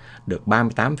được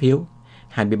 38 phiếu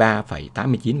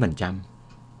 23,89%.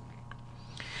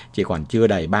 Chỉ còn chưa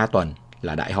đầy 3 tuần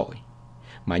là đại hội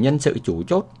mà nhân sự chủ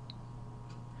chốt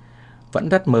vẫn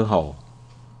rất mơ hồ.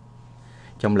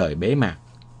 Trong lời bế mạc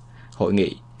hội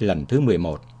nghị lần thứ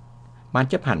 11 Ban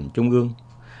chấp hành Trung ương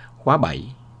khóa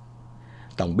 7,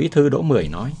 Tổng Bí thư Đỗ Mười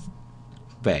nói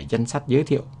về danh sách giới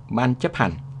thiệu Ban chấp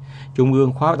hành Trung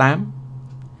ương khóa 8.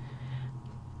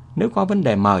 Nếu có vấn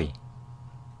đề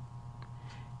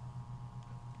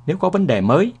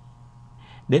mới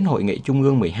đến hội nghị Trung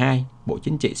ương 12, Bộ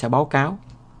Chính trị sẽ báo cáo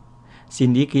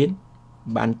xin ý kiến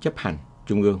Ban chấp hành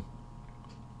Trung ương.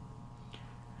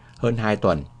 Hơn 2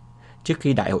 tuần trước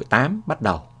khi Đại hội 8 bắt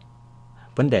đầu,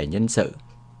 vấn đề nhân sự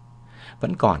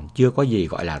vẫn còn chưa có gì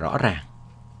gọi là rõ ràng.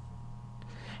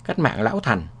 Cách mạng lão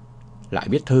thành lại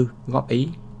viết thư góp ý.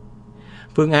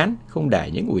 Phương án không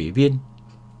để những ủy viên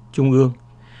Trung ương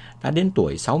đã đến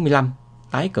tuổi 65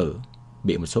 tái cử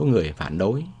bị một số người phản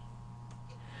đối.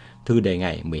 Thư đề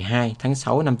ngày 12 tháng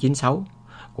 6 năm 96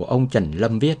 của ông Trần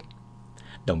Lâm viết,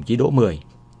 đồng chí Đỗ Mười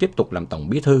tiếp tục làm Tổng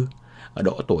Bí thư ở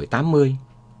độ tuổi 80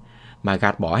 mà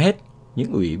gạt bỏ hết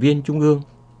những ủy viên Trung ương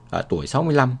ở tuổi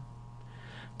 65,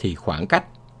 thì khoảng cách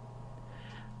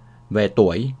về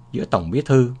tuổi giữa Tổng Bí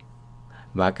thư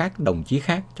và các đồng chí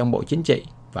khác trong Bộ Chính trị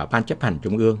và Ban chấp hành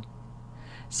Trung ương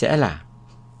sẽ là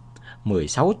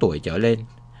 16 tuổi trở lên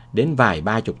đến vài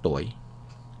 30 tuổi.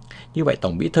 Như vậy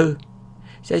Tổng Bí thư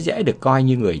sẽ dễ được coi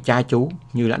như người cha chú,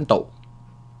 như lãnh tụ.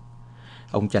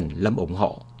 Ông Trần Lâm ủng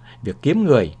hộ việc kiếm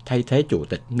người thay thế Chủ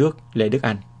tịch nước Lê Đức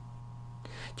Anh,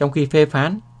 trong khi phê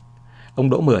phán ông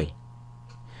Đỗ Mười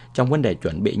trong vấn đề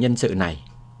chuẩn bị nhân sự này.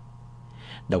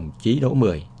 Đồng chí Đỗ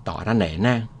Mười tỏ ra nể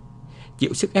nang,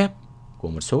 chịu sức ép của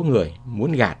một số người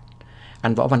muốn gạt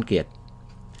anh Võ Văn Kiệt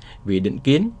vì định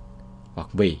kiến hoặc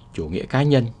vì chủ nghĩa cá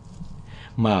nhân,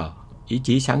 mờ ý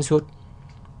chí sáng suốt.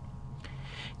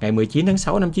 Ngày 19 tháng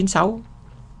 6 năm 96,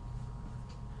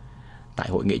 tại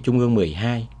Hội nghị Trung ương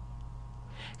 12,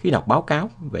 khi đọc báo cáo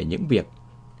về những việc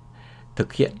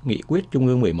thực hiện nghị quyết Trung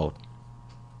ương 11,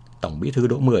 Tổng Bí thư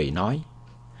Đỗ Mười nói,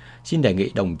 xin đề nghị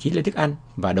đồng chí Lê Đức Anh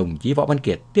và đồng chí Võ Văn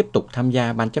Kiệt tiếp tục tham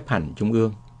gia Ban chấp hành Trung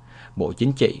ương, Bộ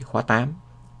Chính trị khóa 8.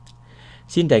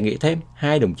 Xin đề nghị thêm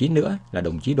 2 đồng chí nữa là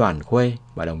đồng chí Đoàn Khuê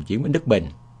và đồng chí Nguyễn Đức Bình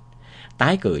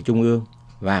tái cử Trung ương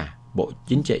và Bộ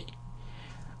Chính trị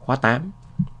khóa 8.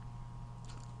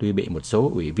 Tuy bị một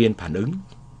số ủy viên phản ứng,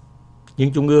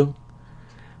 Nhưng Trung ương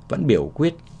vẫn biểu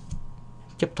quyết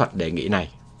chấp thuận đề nghị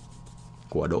này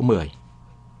của Đỗ Mười.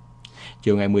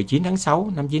 Chiều ngày 19 tháng 6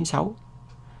 năm 96,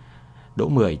 Đỗ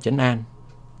Mười trấn an: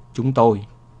 chúng tôi,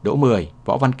 Đỗ Mười,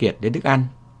 Võ Văn Kiệt đến Đức Anh,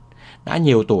 đã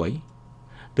nhiều tuổi.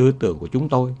 Tư tưởng của chúng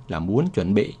tôi là muốn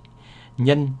chuẩn bị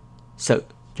nhân sự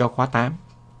cho khóa 8.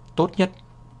 Tốt nhất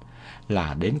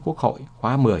là đến Quốc hội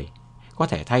khóa 10 có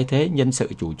thể thay thế nhân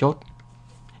sự chủ chốt,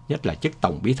 nhất là chức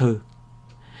Tổng Bí thư.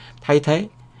 Thay thế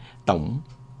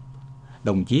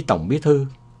đồng chí Tổng Bí thư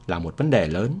là một vấn đề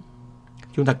lớn.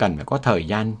 Chúng ta cần phải có thời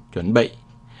gian chuẩn bị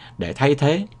để thay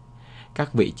thế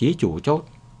các vị trí chủ chốt,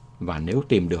 và nếu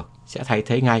tìm được sẽ thay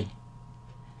thế ngay.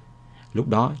 Lúc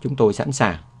đó chúng tôi sẵn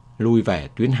sàng lui về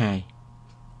tuyến 2.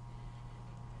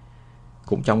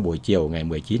 Cũng trong buổi chiều ngày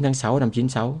 19 tháng 6 năm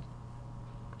 96,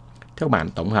 theo bản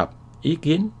tổng hợp ý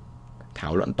kiến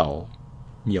thảo luận tổ,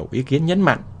 nhiều ý kiến nhấn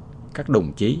mạnh các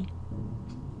đồng chí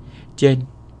trên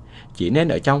chỉ nên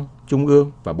ở trong Trung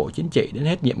ương và Bộ Chính trị đến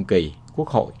hết nhiệm kỳ Quốc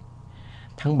hội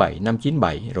tháng 7 năm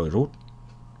 97 rồi rút.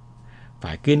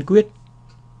 Phải kiên quyết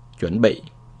chuẩn bị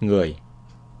người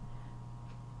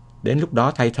đến lúc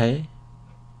đó thay thế.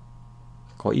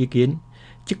 Có ý kiến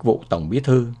chức vụ Tổng Bí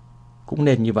thư cũng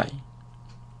nên như vậy.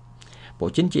 Bộ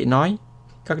Chính trị nói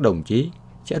các đồng chí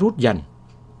sẽ rút dần,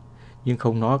 nhưng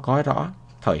không nói có rõ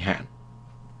thời hạn.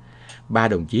 3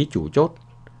 đồng chí chủ chốt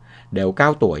đều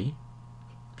cao tuổi,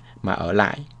 mà ở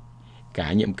lại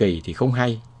cả nhiệm kỳ thì không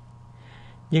hay.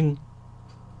 Nhưng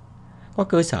có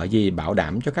cơ sở gì bảo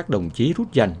đảm cho các đồng chí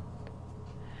rút dần,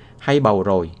 hay bầu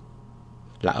rồi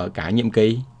là ở cả nhiệm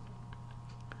kỳ?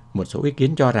 Một số ý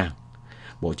kiến cho rằng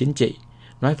Bộ Chính trị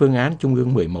nói phương án Trung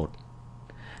ương 11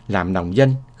 làm lòng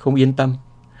dân không yên tâm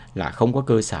là không có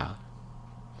cơ sở.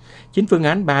 Chính phương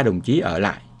án 3 đồng chí ở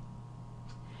lại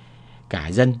cả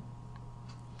dân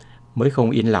mới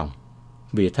không yên lòng,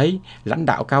 vì thấy lãnh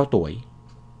đạo cao tuổi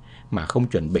mà không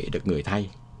chuẩn bị được người thay.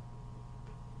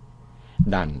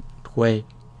 Đàn Khuê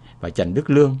và Trần Đức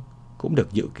Lương cũng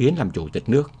được dự kiến làm chủ tịch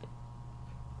nước.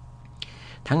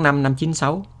 Tháng 5 năm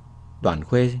 96, Đoàn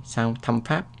Khuê sang thăm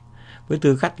Pháp với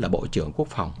tư cách là Bộ trưởng Quốc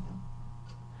phòng.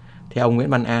 Theo ông Nguyễn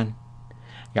Văn An,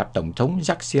 gặp Tổng thống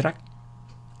Jacques Chirac,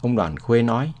 ông Đoàn Khuê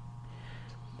nói: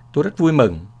 tôi rất vui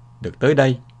mừng được tới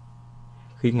đây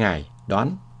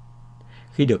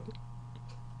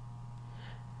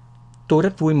tôi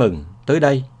rất vui mừng tới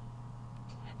đây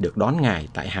được đón ngài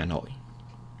tại Hà Nội.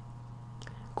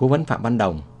 Cố vấn Phạm Văn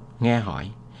Đồng nghe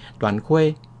hỏi Đoàn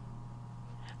Khuê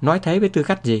nói thế với tư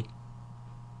cách gì?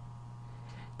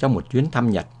 Trong một chuyến thăm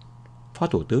Nhật, Phó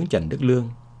Thủ tướng Trần Đức Lương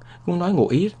cũng nói ngụ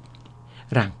ý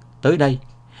rằng tới đây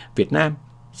Việt Nam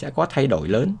sẽ có thay đổi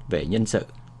lớn về nhân sự,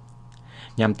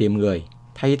 nhằm tìm người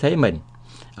thay thế mình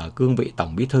ở cương vị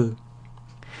Tổng Bí thư.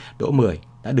 Đỗ Mười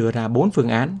đã đưa ra 4 phương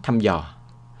án thăm dò,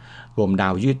 gồm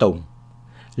Đào Duy Tùng,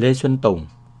 Lê Xuân Tùng,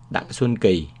 Đặng Xuân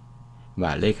Kỳ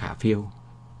và Lê Khả Phiêu.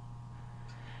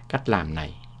 Cách làm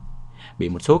này bị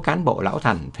một số cán bộ lão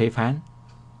thành phê phán.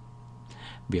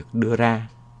 Việc đưa ra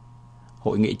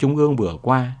Hội nghị Trung ương vừa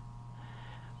qua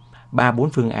 3-4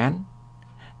 phương án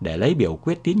để lấy biểu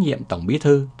quyết tín nhiệm Tổng Bí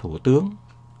thư, Thủ tướng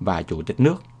và Chủ tịch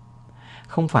nước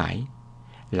không phải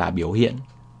là biểu hiện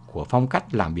của phong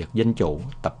cách làm việc dân chủ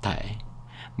tập thể,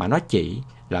 mà nó chỉ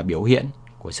là biểu hiện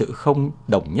của sự không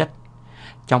đồng nhất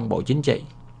trong Bộ Chính trị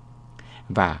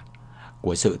và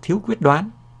của sự thiếu quyết đoán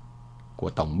của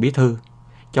Tổng Bí thư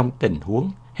trong tình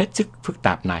huống hết sức phức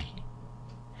tạp này.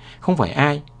 Không phải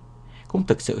ai cũng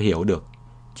thực sự hiểu được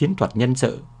chiến thuật nhân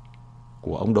sự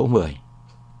của ông Đỗ Mười.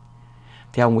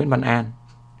 Theo ông Nguyễn Văn An,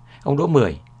 ông Đỗ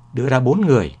Mười đưa ra 4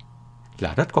 người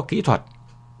là rất có kỹ thuật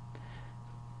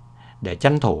để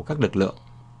tranh thủ các lực lượng,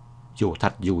 dù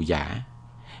thật dù giả.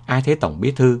 Ai thấy Tổng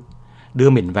Bí thư đưa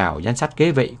mình vào danh sách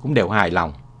kế vị cũng đều hài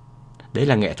lòng. Đấy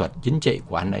là nghệ thuật chính trị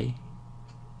của anh ấy.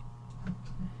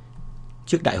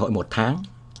 Trước đại hội 1 tháng,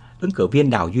 ứng cử viên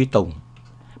Đào Duy Tùng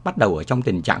bắt đầu ở trong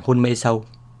tình trạng hôn mê sâu.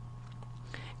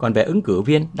 Còn về ứng cử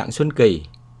viên Đặng Xuân Kỳ,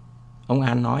 ông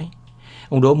An nói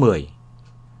ông Đỗ Mười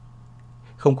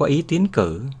không có ý tiến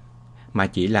cử, mà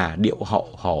chỉ là điệu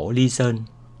hổ ly sơn.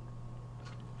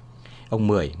 Ông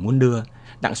Mười muốn đưa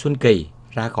Đặng Xuân Kỳ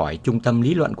ra khỏi trung tâm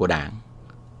lý luận của Đảng.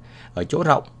 Ở chỗ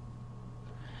rộng,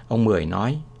 ông Mười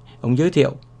nói ông giới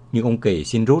thiệu, nhưng ông Kỳ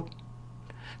xin rút.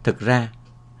 Thực ra,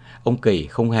 ông Kỳ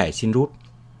không hề xin rút.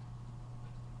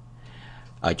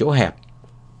 Ở chỗ hẹp,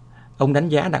 ông đánh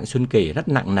giá Đặng Xuân Kỳ rất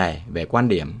nặng nề về quan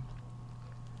điểm.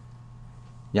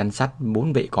 Danh sách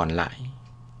 4 vị còn lại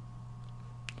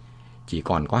chỉ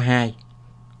còn có 2.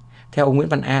 Theo ông Nguyễn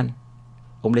Văn An,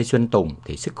 ông Lê Xuân Tùng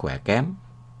thì sức khỏe kém,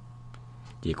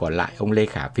 chỉ còn lại ông Lê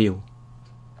Khả Phiêu.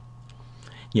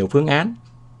 nhiều phương án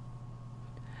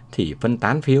thì phân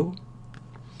tán phiếu.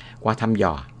 Qua thăm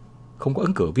dò, không có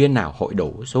ứng cử viên nào hội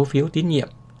đủ số phiếu tín nhiệm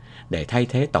để thay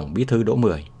thế Tổng Bí thư Đỗ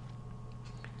Mười.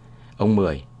 Ông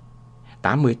Mười,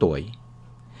 80 tuổi,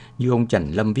 như ông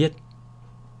Trần Lâm viết,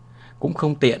 cũng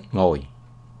không tiện ngồi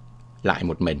lại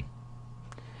một mình.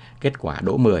 Kết quả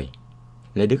Đỗ Mười,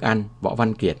 Lê Đức Anh, Võ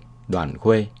Văn Kiệt, Đoàn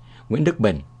Khuê, Nguyễn Đức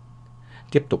Bình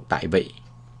tiếp tục tại vị.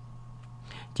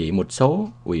 Chỉ một số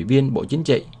ủy viên Bộ Chính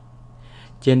trị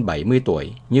trên 70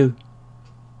 tuổi như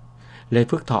Lê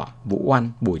Phước Thọ, Vũ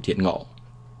Oanh, Bùi Thiện Ngộ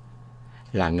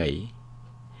là nghỉ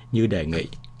như đề nghị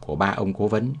của 3 ông cố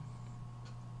vấn.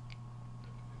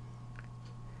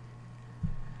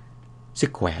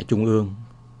 Sức khỏe Trung ương.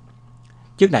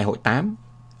 Trước Đại hội 8,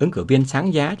 ứng cử viên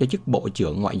sáng giá cho chức Bộ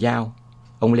trưởng Ngoại giao,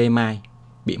 ông Lê Mai,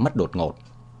 bị mất đột ngột.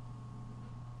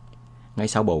 Ngay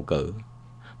sau bầu cử,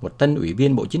 một tân ủy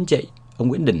viên Bộ Chính trị, ông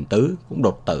Nguyễn Đình Tứ cũng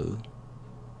đột tử.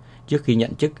 Trước khi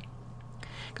nhận chức,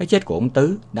 cái chết của ông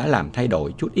Tứ đã làm thay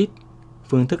đổi chút ít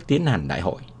phương thức tiến hành đại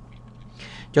hội.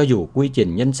 Cho dù quy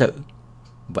trình nhân sự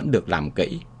vẫn được làm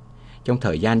kỹ trong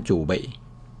thời gian chuẩn bị,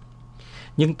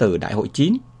 nhưng từ Đại hội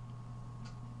 9,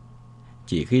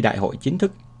 chỉ khi đại hội chính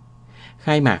thức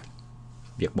khai mạc,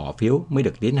 việc bỏ phiếu mới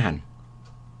được tiến hành.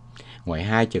 Ngoài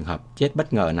 2 trường hợp chết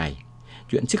bất ngờ này,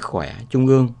 chuyện sức khỏe Trung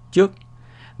ương trước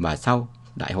và sau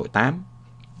Đại hội 8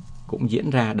 cũng diễn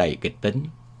ra đầy kịch tính.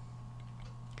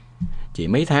 Chỉ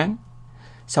mấy tháng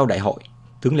sau đại hội,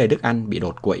 tướng Lê Đức Anh bị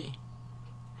đột quỵ.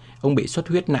 Ông bị xuất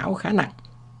huyết não khá nặng.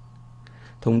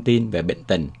 Thông tin về bệnh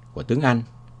tình của tướng Anh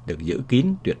được giữ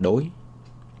kín tuyệt đối.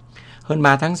 Hơn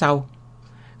 3 tháng sau,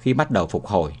 khi bắt đầu phục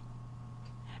hồi,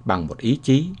 bằng một ý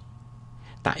chí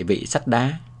tại vị sắt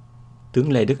đá,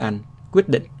 tướng Lê Đức Anh quyết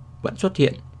định vẫn xuất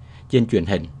hiện trên truyền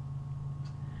hình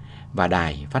và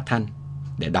đài phát thanh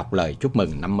để đọc lời chúc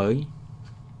mừng năm mới.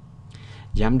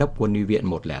 Giám đốc Quân y viện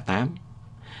 108,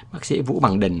 bác sĩ Vũ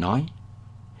Bằng Đình nói,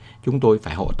 chúng tôi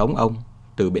phải hộ tống ông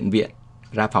từ bệnh viện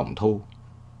ra phòng thu.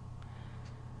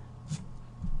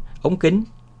 Ống kính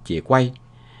chỉ quay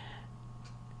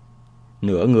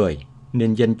nửa người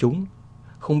nên dân chúng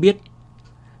không biết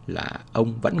là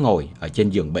ông vẫn ngồi ở trên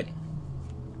giường bệnh.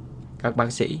 Các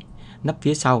bác sĩ nấp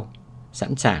phía sau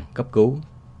sẵn sàng cấp cứu.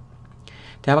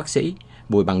 Theo bác sĩ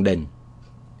Bùi Bằng Đình,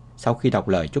 sau khi đọc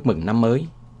lời chúc mừng năm mới,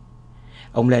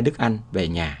 ông Lê Đức Anh về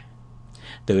nhà.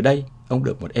 Từ đây, ông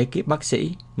được một ekip bác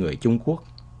sĩ người Trung Quốc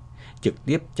trực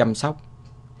tiếp chăm sóc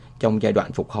trong giai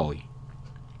đoạn phục hồi.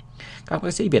 Các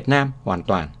bác sĩ Việt Nam hoàn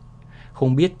toàn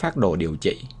không biết phác đồ điều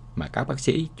trị mà các bác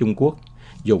sĩ Trung Quốc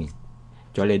dùng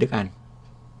cho Lê Đức Anh.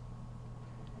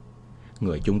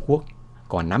 Người Trung Quốc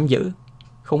còn nắm giữ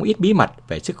không ít bí mật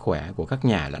về sức khỏe của các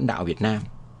nhà lãnh đạo Việt Nam.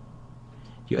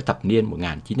 Giữa thập niên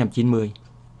 1990,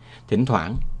 thỉnh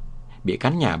thoảng bị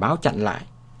cán nhà báo chặn lại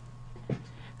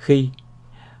khi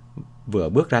vừa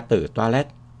bước ra từ toilet.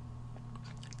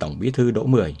 Tổng Bí thư Đỗ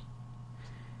Mười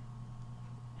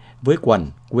với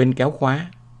quần quên kéo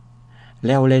khóa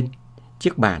leo lên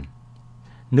chiếc bàn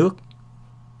nước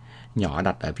nhỏ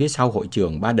đặt ở phía sau hội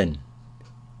trường Ba Đình,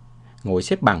 ngồi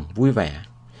xếp bằng vui vẻ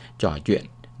trò chuyện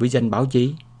với dân báo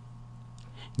chí.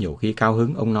 Nhiều khi cao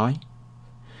hứng ông nói,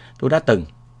 tôi đã từng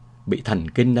bị thần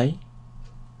kinh đấy.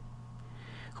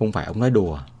 Không phải ông nói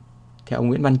đùa. Theo ông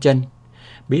Nguyễn Văn Trân,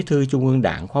 Bí thư Trung ương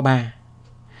Đảng khóa 3,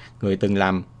 người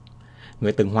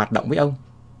từng hoạt động với ông,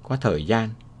 có thời gian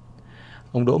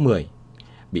ông Đỗ Mười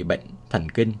bị bệnh thần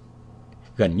kinh,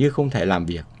 gần như không thể làm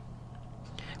việc.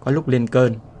 Có lúc lên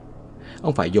cơn,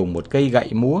 ông phải dùng một cây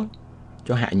gậy múa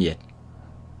cho hạ nhiệt.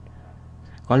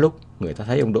 Có lúc người ta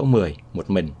thấy ông Đỗ Mười một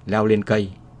mình leo lên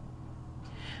cây.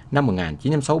 Năm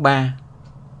 1963,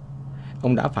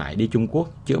 ông đã phải đi Trung Quốc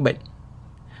chữa bệnh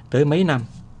tới mấy năm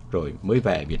rồi mới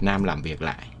về Việt Nam làm việc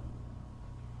lại.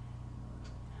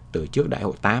 Từ trước Đại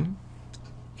hội 8,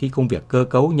 khi công việc cơ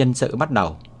cấu nhân sự bắt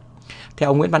đầu, theo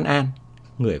ông Nguyễn Văn An,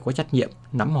 người có trách nhiệm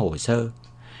nắm hồ sơ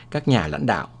các nhà lãnh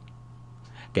đạo,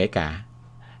 kể cả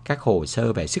các hồ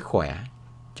sơ về sức khỏe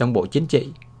trong Bộ Chính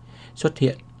trị, xuất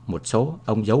hiện một số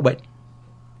ông giấu bệnh.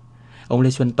 Ông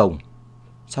Lê Xuân Tùng,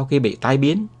 sau khi bị tai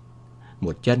biến,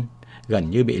 một chân gần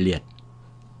như bị liệt,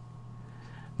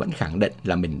 vẫn khẳng định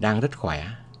là mình đang rất khỏe.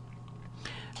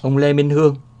 Ông Lê Minh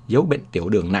Hương giấu bệnh tiểu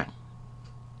đường nặng.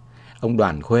 Ông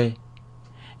Đoàn Khuê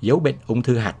giấu bệnh ung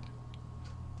thư hạch.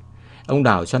 Ông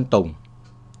Đào Xuân Tùng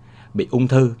bị ung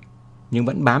thư nhưng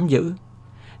vẫn bám giữ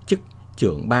chức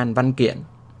trưởng ban văn kiện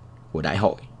của đại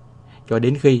hội cho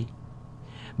đến khi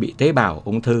bị tế bào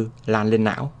ung thư lan lên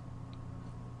não.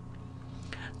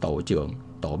 Tổ trưởng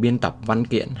tổ biên tập văn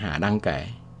kiện Hà Đăng kể,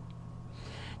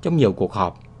 trong nhiều cuộc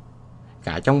họp,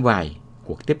 cả trong vài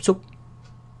cuộc tiếp xúc,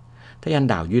 thấy anh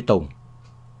Đào Duy Tùng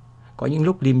có những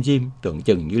lúc lim dim tưởng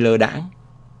chừng như lơ đãng.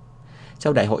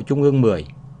 Sau Đại hội Trung ương 10,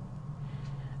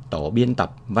 tổ biên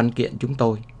tập văn kiện chúng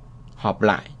tôi họp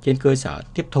lại trên cơ sở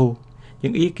tiếp thu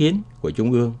những ý kiến của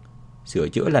Trung ương, sửa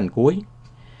chữa lần cuối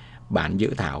bản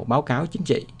dự thảo báo cáo chính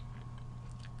trị.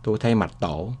 Tôi thay mặt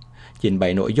tổ trình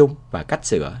bày nội dung và cắt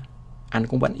sửa, anh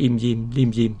cũng vẫn im dim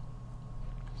lim dim.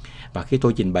 Và khi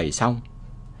tôi trình bày xong,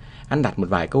 anh đặt một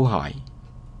vài câu hỏi,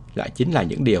 lại chính là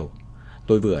những điều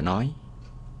tôi vừa nói.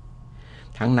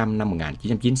 Tháng 5 năm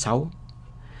 1996,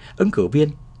 ứng cử viên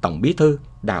Tổng Bí thư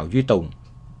Đào Duy Tùng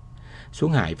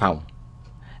xuống Hải Phòng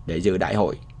để dự đại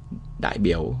hội đại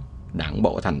biểu Đảng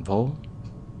bộ thành phố.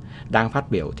 Đang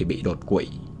phát biểu thì bị đột quỵ,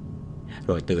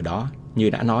 rồi từ đó như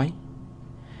đã nói,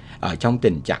 ở trong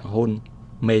tình trạng hôn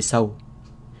mê sâu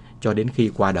cho đến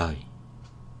khi qua đời.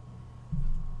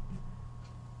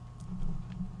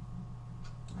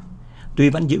 Tuy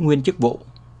vẫn giữ nguyên chức vụ,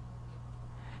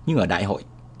 nhưng ở Đại hội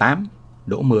 8,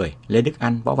 Đỗ Mười, Lê Đức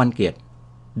Anh, Võ Văn Kiệt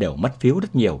đều mất phiếu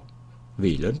rất nhiều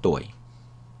vì lớn tuổi.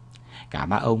 Cả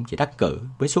ba ông chỉ đắc cử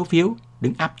với số phiếu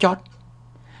đứng áp chót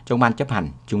trong ban chấp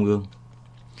hành Trung ương.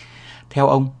 Theo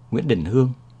ông Nguyễn Đình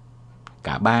Hương,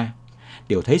 cả ba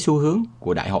đều thấy xu hướng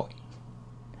của đại hội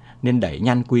nên đẩy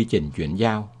nhanh quy trình chuyển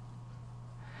giao.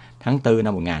 Tháng 4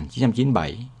 năm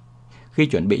 1997, khi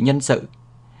chuẩn bị nhân sự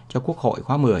cho Quốc hội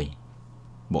khóa 10,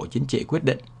 Bộ Chính trị quyết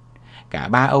định cả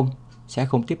ba ông sẽ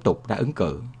không tiếp tục ra ứng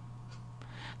cử.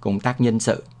 Công tác nhân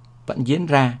sự vẫn diễn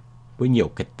ra với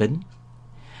nhiều kịch tính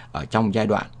ở trong giai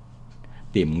đoạn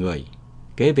tìm người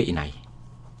kế vị này.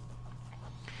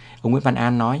 Ông Nguyễn Văn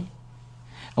An nói,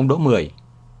 ông Đỗ Mười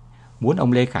muốn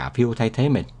ông Lê Khả Phiêu thay thế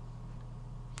mình.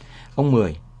 Ông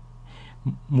Mười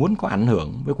muốn có ảnh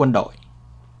hưởng với quân đội.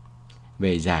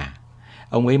 Về già,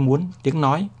 ông ấy muốn tiếng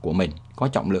nói của mình có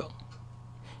trọng lượng.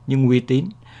 Nhưng uy tín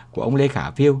của ông Lê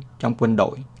Khả Phiêu trong quân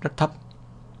đội rất thấp.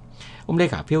 Ông Lê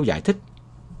Khả Phiêu giải thích,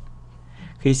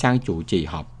 khi sang chủ trì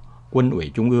họp Quân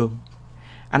ủy Trung ương,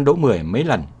 anh Đỗ Mười mấy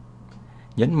lần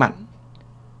nhấn mạnh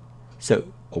sự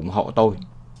ủng hộ tôi.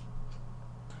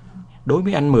 Đối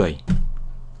với anh Mười,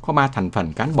 có 3 thành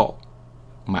phần cán bộ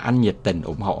mà anh nhiệt tình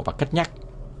ủng hộ và cất nhắc.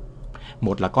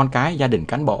 Một là con cái gia đình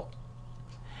cán bộ,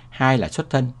 2 là xuất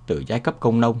thân từ giai cấp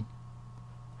công nông,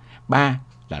 3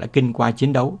 là đã kinh qua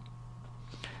chiến đấu.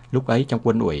 Lúc ấy trong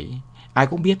quân ủy, ai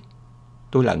cũng biết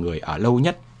tôi là người ở lâu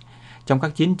nhất trong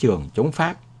các chiến trường chống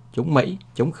Pháp, chống Mỹ,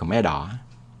 chống Khmer Đỏ.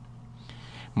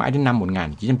 Mãi đến năm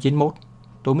 1991,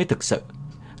 tôi mới thực sự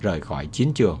rời khỏi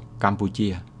chiến trường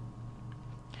Campuchia.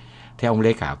 Theo ông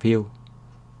Lê Khả Phiêu,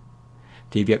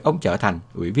 thì việc ông trở thành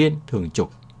ủy viên thường trực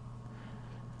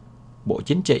Bộ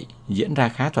Chính trị diễn ra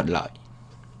khá thuận lợi.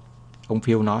 Ông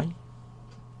Phiêu nói,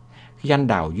 khi anh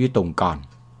Đào Duy Tùng còn,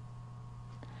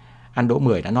 anh Đỗ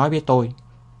Mười đã nói với tôi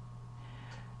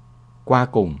qua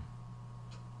cùng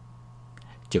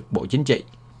trực Bộ Chính trị.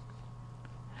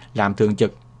 Làm thường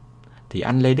trực thì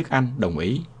anh Lê Đức Anh đồng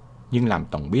ý, nhưng làm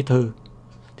tổng bí thư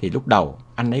thì lúc đầu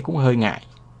anh ấy cũng hơi ngại.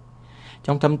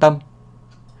 Trong thâm tâm,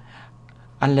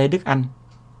 anh Lê Đức Anh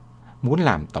muốn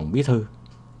làm tổng bí thư.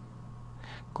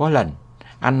 Có lần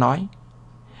anh nói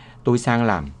tôi sang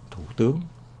làm thủ tướng.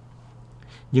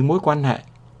 Nhưng mối quan hệ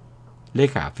Lê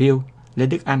Khả Phiêu, Lê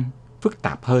Đức Anh phức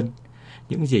tạp hơn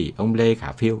những gì ông Lê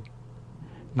Khả Phiêu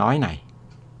nói này.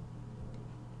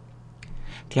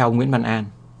 Theo ông Nguyễn Văn An,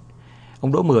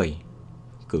 ông Đỗ Mười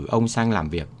cử ông sang làm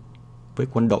việc với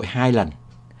quân đội 2 lần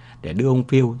để đưa ông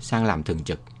Phiêu sang làm thường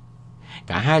trực.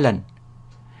 Cả 2 lần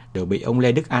đều bị ông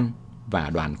Lê Đức Anh và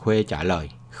Đoàn Khuê trả lời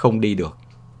không đi được,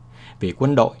 vì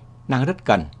quân đội đang rất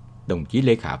cần đồng chí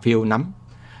Lê Khả Phiêu nắm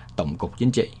Tổng cục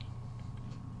Chính trị.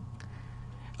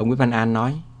 Ông Nguyễn Văn An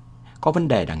nói, có vấn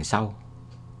đề đằng sau.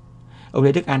 Ông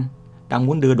Lê Đức Anh đang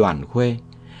muốn đưa Đoàn Khuê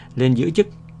lên giữ chức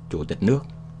Chủ tịch nước.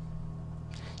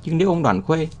 Nhưng nếu ông Đoàn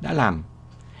Khuê đã làm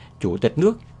Chủ tịch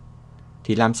nước,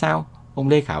 thì làm sao ông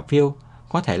Lê Khả Phiêu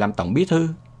có thể làm Tổng bí thư?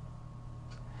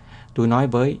 Tôi nói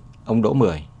với ông Đỗ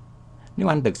Mười, nếu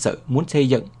anh thực sự muốn xây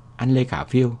dựng anh Lê Khả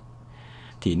Phiêu,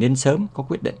 thì nên sớm có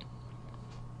quyết định.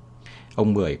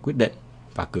 Ông Mười quyết định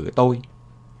và cử tôi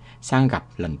sang gặp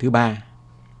lần thứ 3.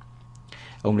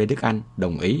 Ông Lê Đức Anh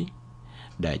đồng ý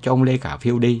để cho ông Lê Khả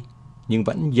Phiêu đi, nhưng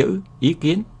vẫn giữ ý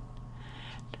kiến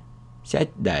sẽ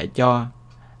để cho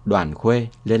Đoàn Khuê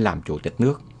lên làm Chủ tịch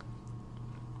nước.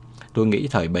 Tôi nghĩ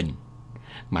thời bình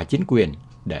mà chính quyền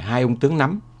để 2 ông tướng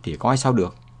nắm thì coi sao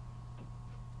được.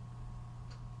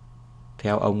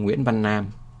 Theo ông Nguyễn Văn Nam,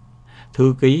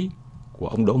 thư ký của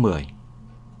ông Đỗ Mười,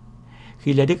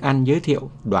 khi Lê Đức Anh giới thiệu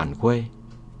Đoàn Khuê,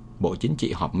 Bộ Chính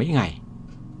trị họp mấy ngày,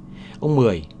 ông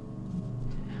Mười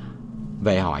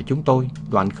về hỏi chúng tôi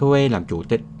Đoàn Khuê làm chủ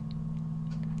tịch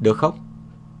được không?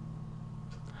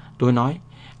 Tôi nói,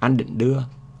 anh định đưa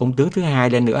ông tướng thứ hai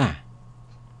lên nữa à?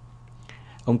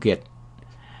 Ông Kiệt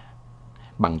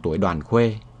bằng tuổi Đoàn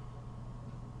Khuê.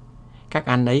 Các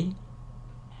anh ấy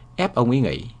ép ông ấy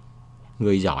nghỉ.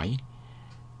 Người giỏi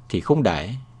thì không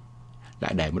để,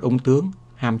 lại để một ông tướng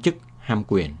ham chức, ham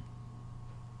quyền.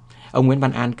 Ông Nguyễn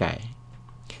Văn An kể,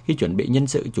 khi chuẩn bị nhân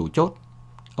sự chủ chốt,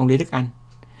 ông Lê Đức Anh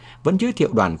vẫn giới thiệu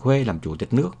Đoàn Khuê làm chủ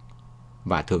tịch nước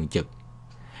và thường trực.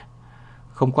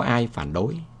 Không có ai phản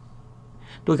đối.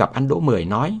 Tôi gặp anh Đỗ Mười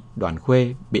nói Đoàn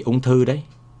Khuê bị ung thư đấy.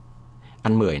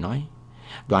 Anh Mười nói,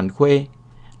 Đoàn Khuê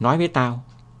nói với tao,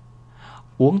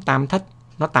 uống tam thất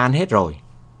nó tan hết rồi.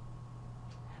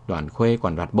 Đoàn Khuê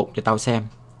còn vặt bụng cho tao xem.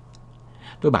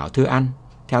 Tôi bảo thưa anh,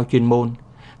 theo chuyên môn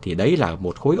thì đấy là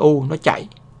một khối u nó chạy,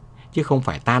 chứ không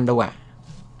phải tan đâu ạ.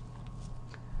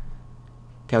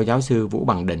 Theo giáo sư Vũ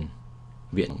Bằng Đình,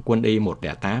 Viện Quân y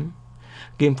 108,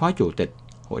 kiêm Phó Chủ tịch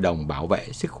Hội đồng Bảo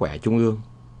vệ Sức khỏe Trung ương,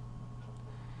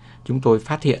 chúng tôi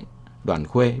phát hiện Đoàn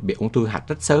Khuê bị ung thư hạch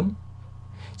rất sớm.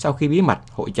 Sau khi bí mật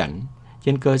hội chẩn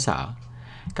trên cơ sở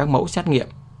các mẫu xét nghiệm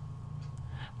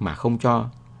mà không cho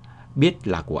biết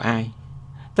là của ai,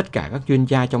 tất cả các chuyên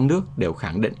gia trong nước đều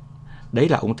khẳng định đấy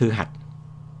là ung thư hạch.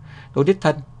 Tôi đích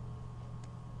thân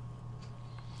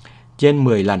trên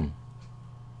 10 lần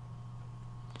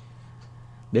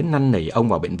đến năn nỉ ông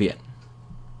vào bệnh viện.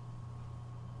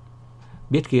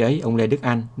 Biết khi ấy ông Lê Đức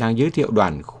Anh đang giới thiệu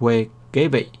Đoàn Khuê kế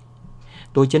vị,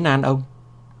 tôi trấn an ông,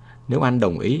 nếu anh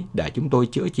đồng ý để chúng tôi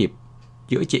chữa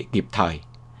trị kịp thời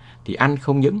thì anh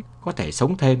không những có thể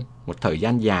sống thêm một thời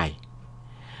gian dài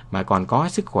mà còn có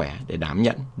sức khỏe để đảm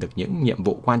nhận được những nhiệm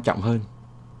vụ quan trọng hơn.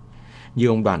 Nhưng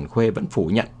ông Đoàn Khuê vẫn phủ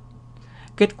nhận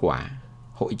kết quả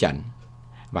hội chẩn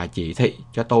và chỉ thị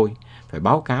cho tôi phải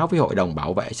báo cáo với Hội đồng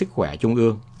Bảo vệ Sức khỏe Trung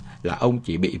ương là ông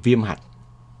chỉ bị viêm hạch.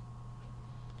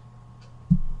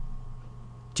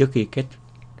 Trước khi kết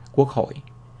Quốc hội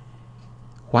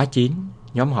khóa 9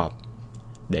 nhóm họp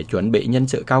để chuẩn bị nhân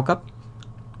sự cao cấp,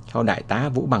 theo Đại tá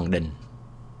Vũ Bằng Đình,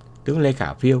 tướng Lê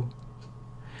Khả Phiêu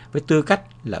với tư cách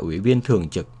là Ủy viên thường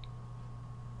trực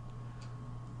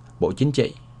Bộ Chính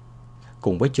trị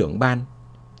cùng với trưởng ban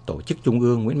tổ chức Trung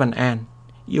ương Nguyễn Văn An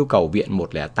yêu cầu Viện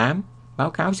 108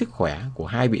 báo cáo sức khỏe của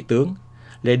hai vị tướng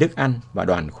Lê Đức Anh và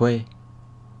Đoàn Khuê.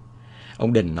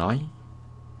 Ông Đình nói,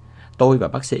 tôi và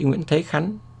bác sĩ Nguyễn Thế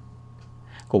Khánh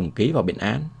cùng ký vào biên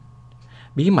án,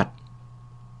 bí mật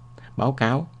báo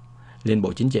cáo lên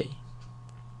Bộ Chính trị.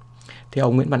 Theo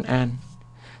ông Nguyễn Văn An,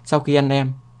 sau khi anh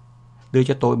em đưa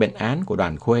cho tôi bệnh án của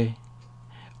Đoàn Khuê,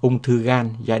 ung thư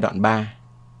gan giai đoạn 3,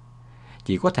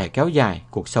 chỉ có thể kéo dài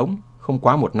cuộc sống không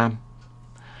quá 1 năm.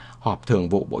 Họp thường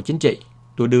vụ Bộ Chính trị,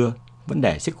 tôi đưa vấn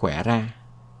đề sức khỏe ra.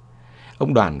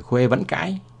 Ông Đoàn Khuê vẫn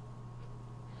cãi.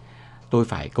 Tôi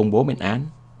phải công bố bệnh án.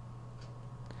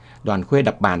 Đoàn Khuê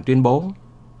đập bàn tuyên bố,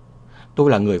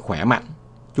 tôi là người khỏe mạnh,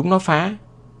 chúng nó phá.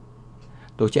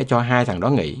 Tôi sẽ cho hai thằng đó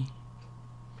nghỉ.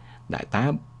 Đại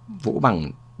tá Vũ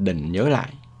Bằng Đình nhớ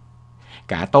lại,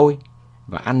 cả tôi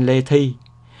và anh Lê Thi,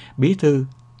 bí thư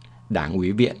Đảng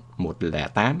ủy Viện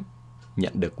 108,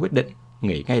 nhận được quyết định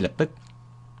nghỉ ngay lập tức.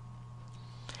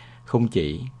 Không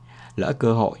chỉ lỡ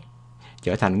cơ hội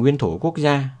trở thành nguyên thủ quốc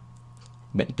gia,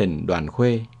 bệnh tình Đoàn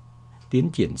Khuê tiến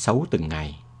triển xấu từng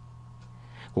ngày.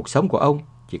 Cuộc sống của ông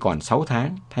chỉ còn 6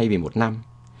 tháng thay vì 1 năm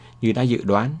như đã dự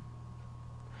đoán.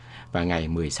 Và ngày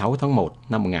 16 tháng 1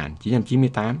 năm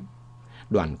 1998,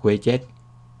 Đoàn Khuê chết.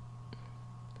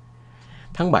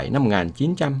 Tháng 7 năm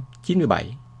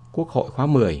 1997, Quốc hội khóa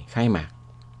 10 khai mạc.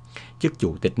 Chức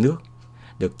chủ tịch nước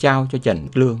được trao cho Trần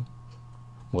Đức Lương,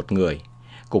 một người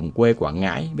cùng quê Quảng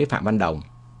Ngãi với Phạm Văn Đồng.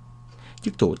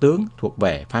 Chức thủ tướng thuộc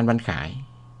về Phan Văn Khải.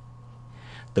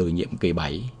 Từ nhiệm kỳ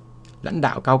 7, lãnh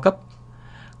đạo cao cấp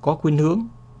có khuynh hướng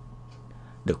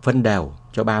được phân đều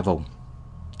cho 3 vùng: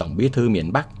 Tổng bí thư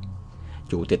miền Bắc,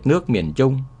 Chủ tịch nước miền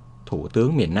Trung, Thủ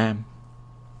tướng miền Nam.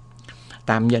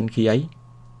 Tam nhân khi ấy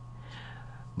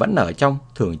vẫn ở trong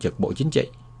thường trực Bộ Chính trị,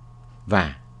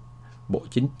 và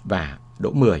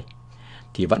Đỗ Mười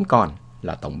thì vẫn còn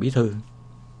là Tổng bí thư.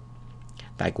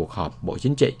 Tại cuộc họp Bộ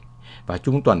Chính trị vào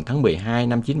trung tuần tháng 12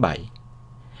 năm 97,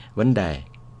 vấn đề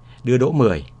đưa Đỗ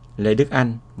Mười, Lê Đức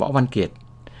Anh, Võ Văn Kiệt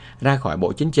ra khỏi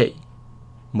Bộ Chính trị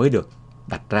mới được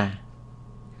đặt ra.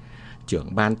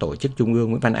 Trưởng ban tổ chức Trung ương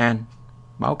Nguyễn Văn An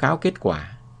báo cáo kết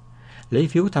quả lấy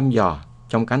phiếu thăm dò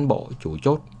trong cán bộ chủ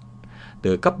chốt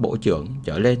từ cấp bộ trưởng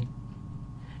trở lên,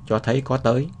 cho thấy có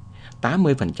tới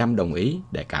 80% đồng ý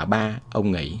để cả 3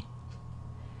 ông nghỉ.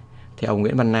 Theo ông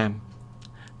Nguyễn Văn Nam,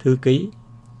 thư ký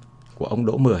của ông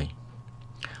Đỗ Mười,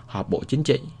 họp Bộ Chính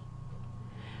trị,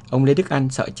 ông Lê Đức Anh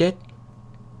sợ chết,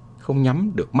 không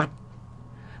nhắm được mắt,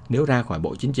 nếu ra khỏi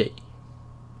Bộ Chính trị.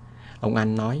 Ông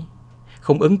An nói,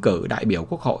 không ứng cử đại biểu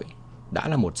Quốc hội đã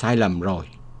là một sai lầm rồi,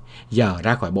 giờ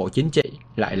ra khỏi Bộ Chính trị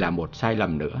lại là một sai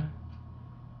lầm nữa.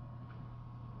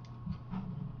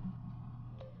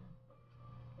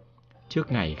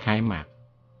 Trước ngày khai mạc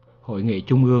Hội nghị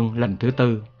Trung ương lần thứ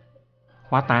 4,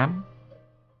 khóa 8,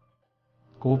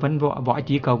 Cố vấn Võ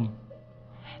Chí Công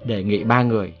đề nghị 3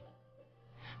 người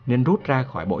nên rút ra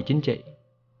khỏi Bộ Chính trị.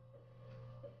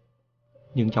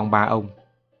 Nhưng trong 3 ông,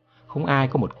 không ai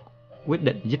có một quyết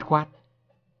định dứt khoát.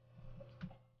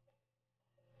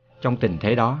 Trong tình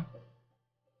thế đó,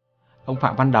 ông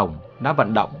Phạm Văn Đồng đã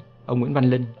vận động ông Nguyễn Văn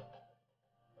Linh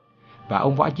và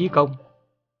ông Võ Chí Công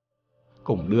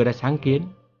cùng đưa ra sáng kiến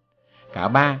cả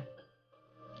 3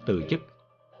 từ chức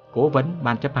Cố vấn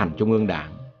Ban chấp hành Trung ương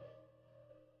Đảng.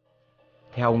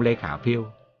 Theo ông Lê Khả Phiêu,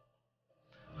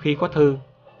 khi có thư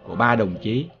của 3 đồng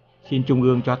chí xin Trung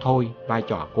ương cho thôi vai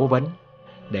trò cố vấn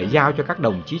để giao cho các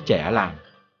đồng chí trẻ làm,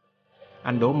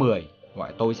 anh Đỗ Mười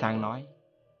gọi tôi sang nói,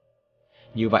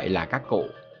 như vậy là các cụ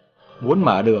muốn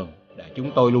mở đường để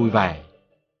chúng tôi lui về.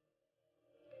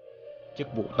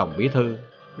 Chức vụ Tổng Bí thư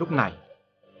lúc này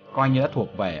coi như đã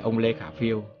thuộc về ông Lê Khả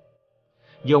Phiêu,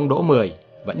 nhưng ông Đỗ Mười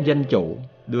vẫn dân chủ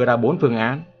đưa ra 4 phương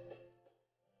án,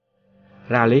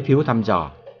 ra lấy phiếu thăm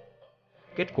dò.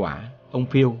 Kết quả ông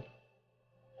Phiêu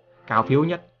cao phiếu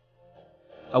nhất.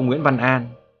 Ông Nguyễn Văn An,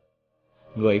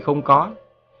 người không có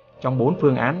trong 4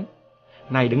 phương án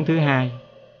này, đứng thứ 2.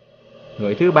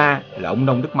 Người thứ 3 là ông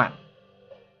Nông Đức Mạnh.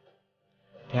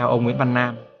 Theo ông Nguyễn Văn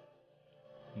Nam,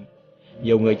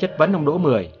 nhiều người chất vấn ông Đỗ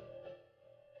Mười,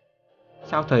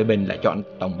 sao thời Bình lại chọn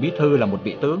Tổng Bí thư là một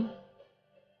vị tướng?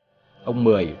 Ông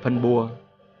Mười phân bua,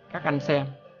 các anh xem,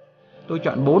 tôi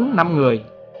chọn 4-5 người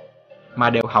mà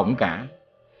đều hỏng cả,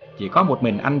 chỉ có một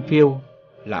mình anh Phiêu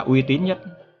là uy tín nhất.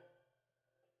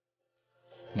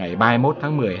 Ngày 31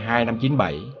 tháng 12 năm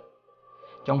 97,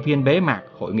 trong phiên bế mạc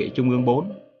Hội nghị Trung ương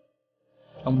 4,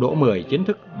 ông Đỗ Mười chính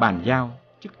thức bàn giao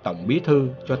chức Tổng Bí thư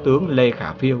cho tướng Lê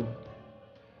Khả Phiêu.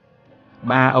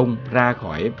 3 ông ra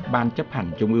khỏi Ban chấp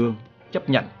hành Trung ương chấp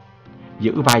nhận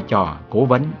giữ vai trò cố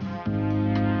vấn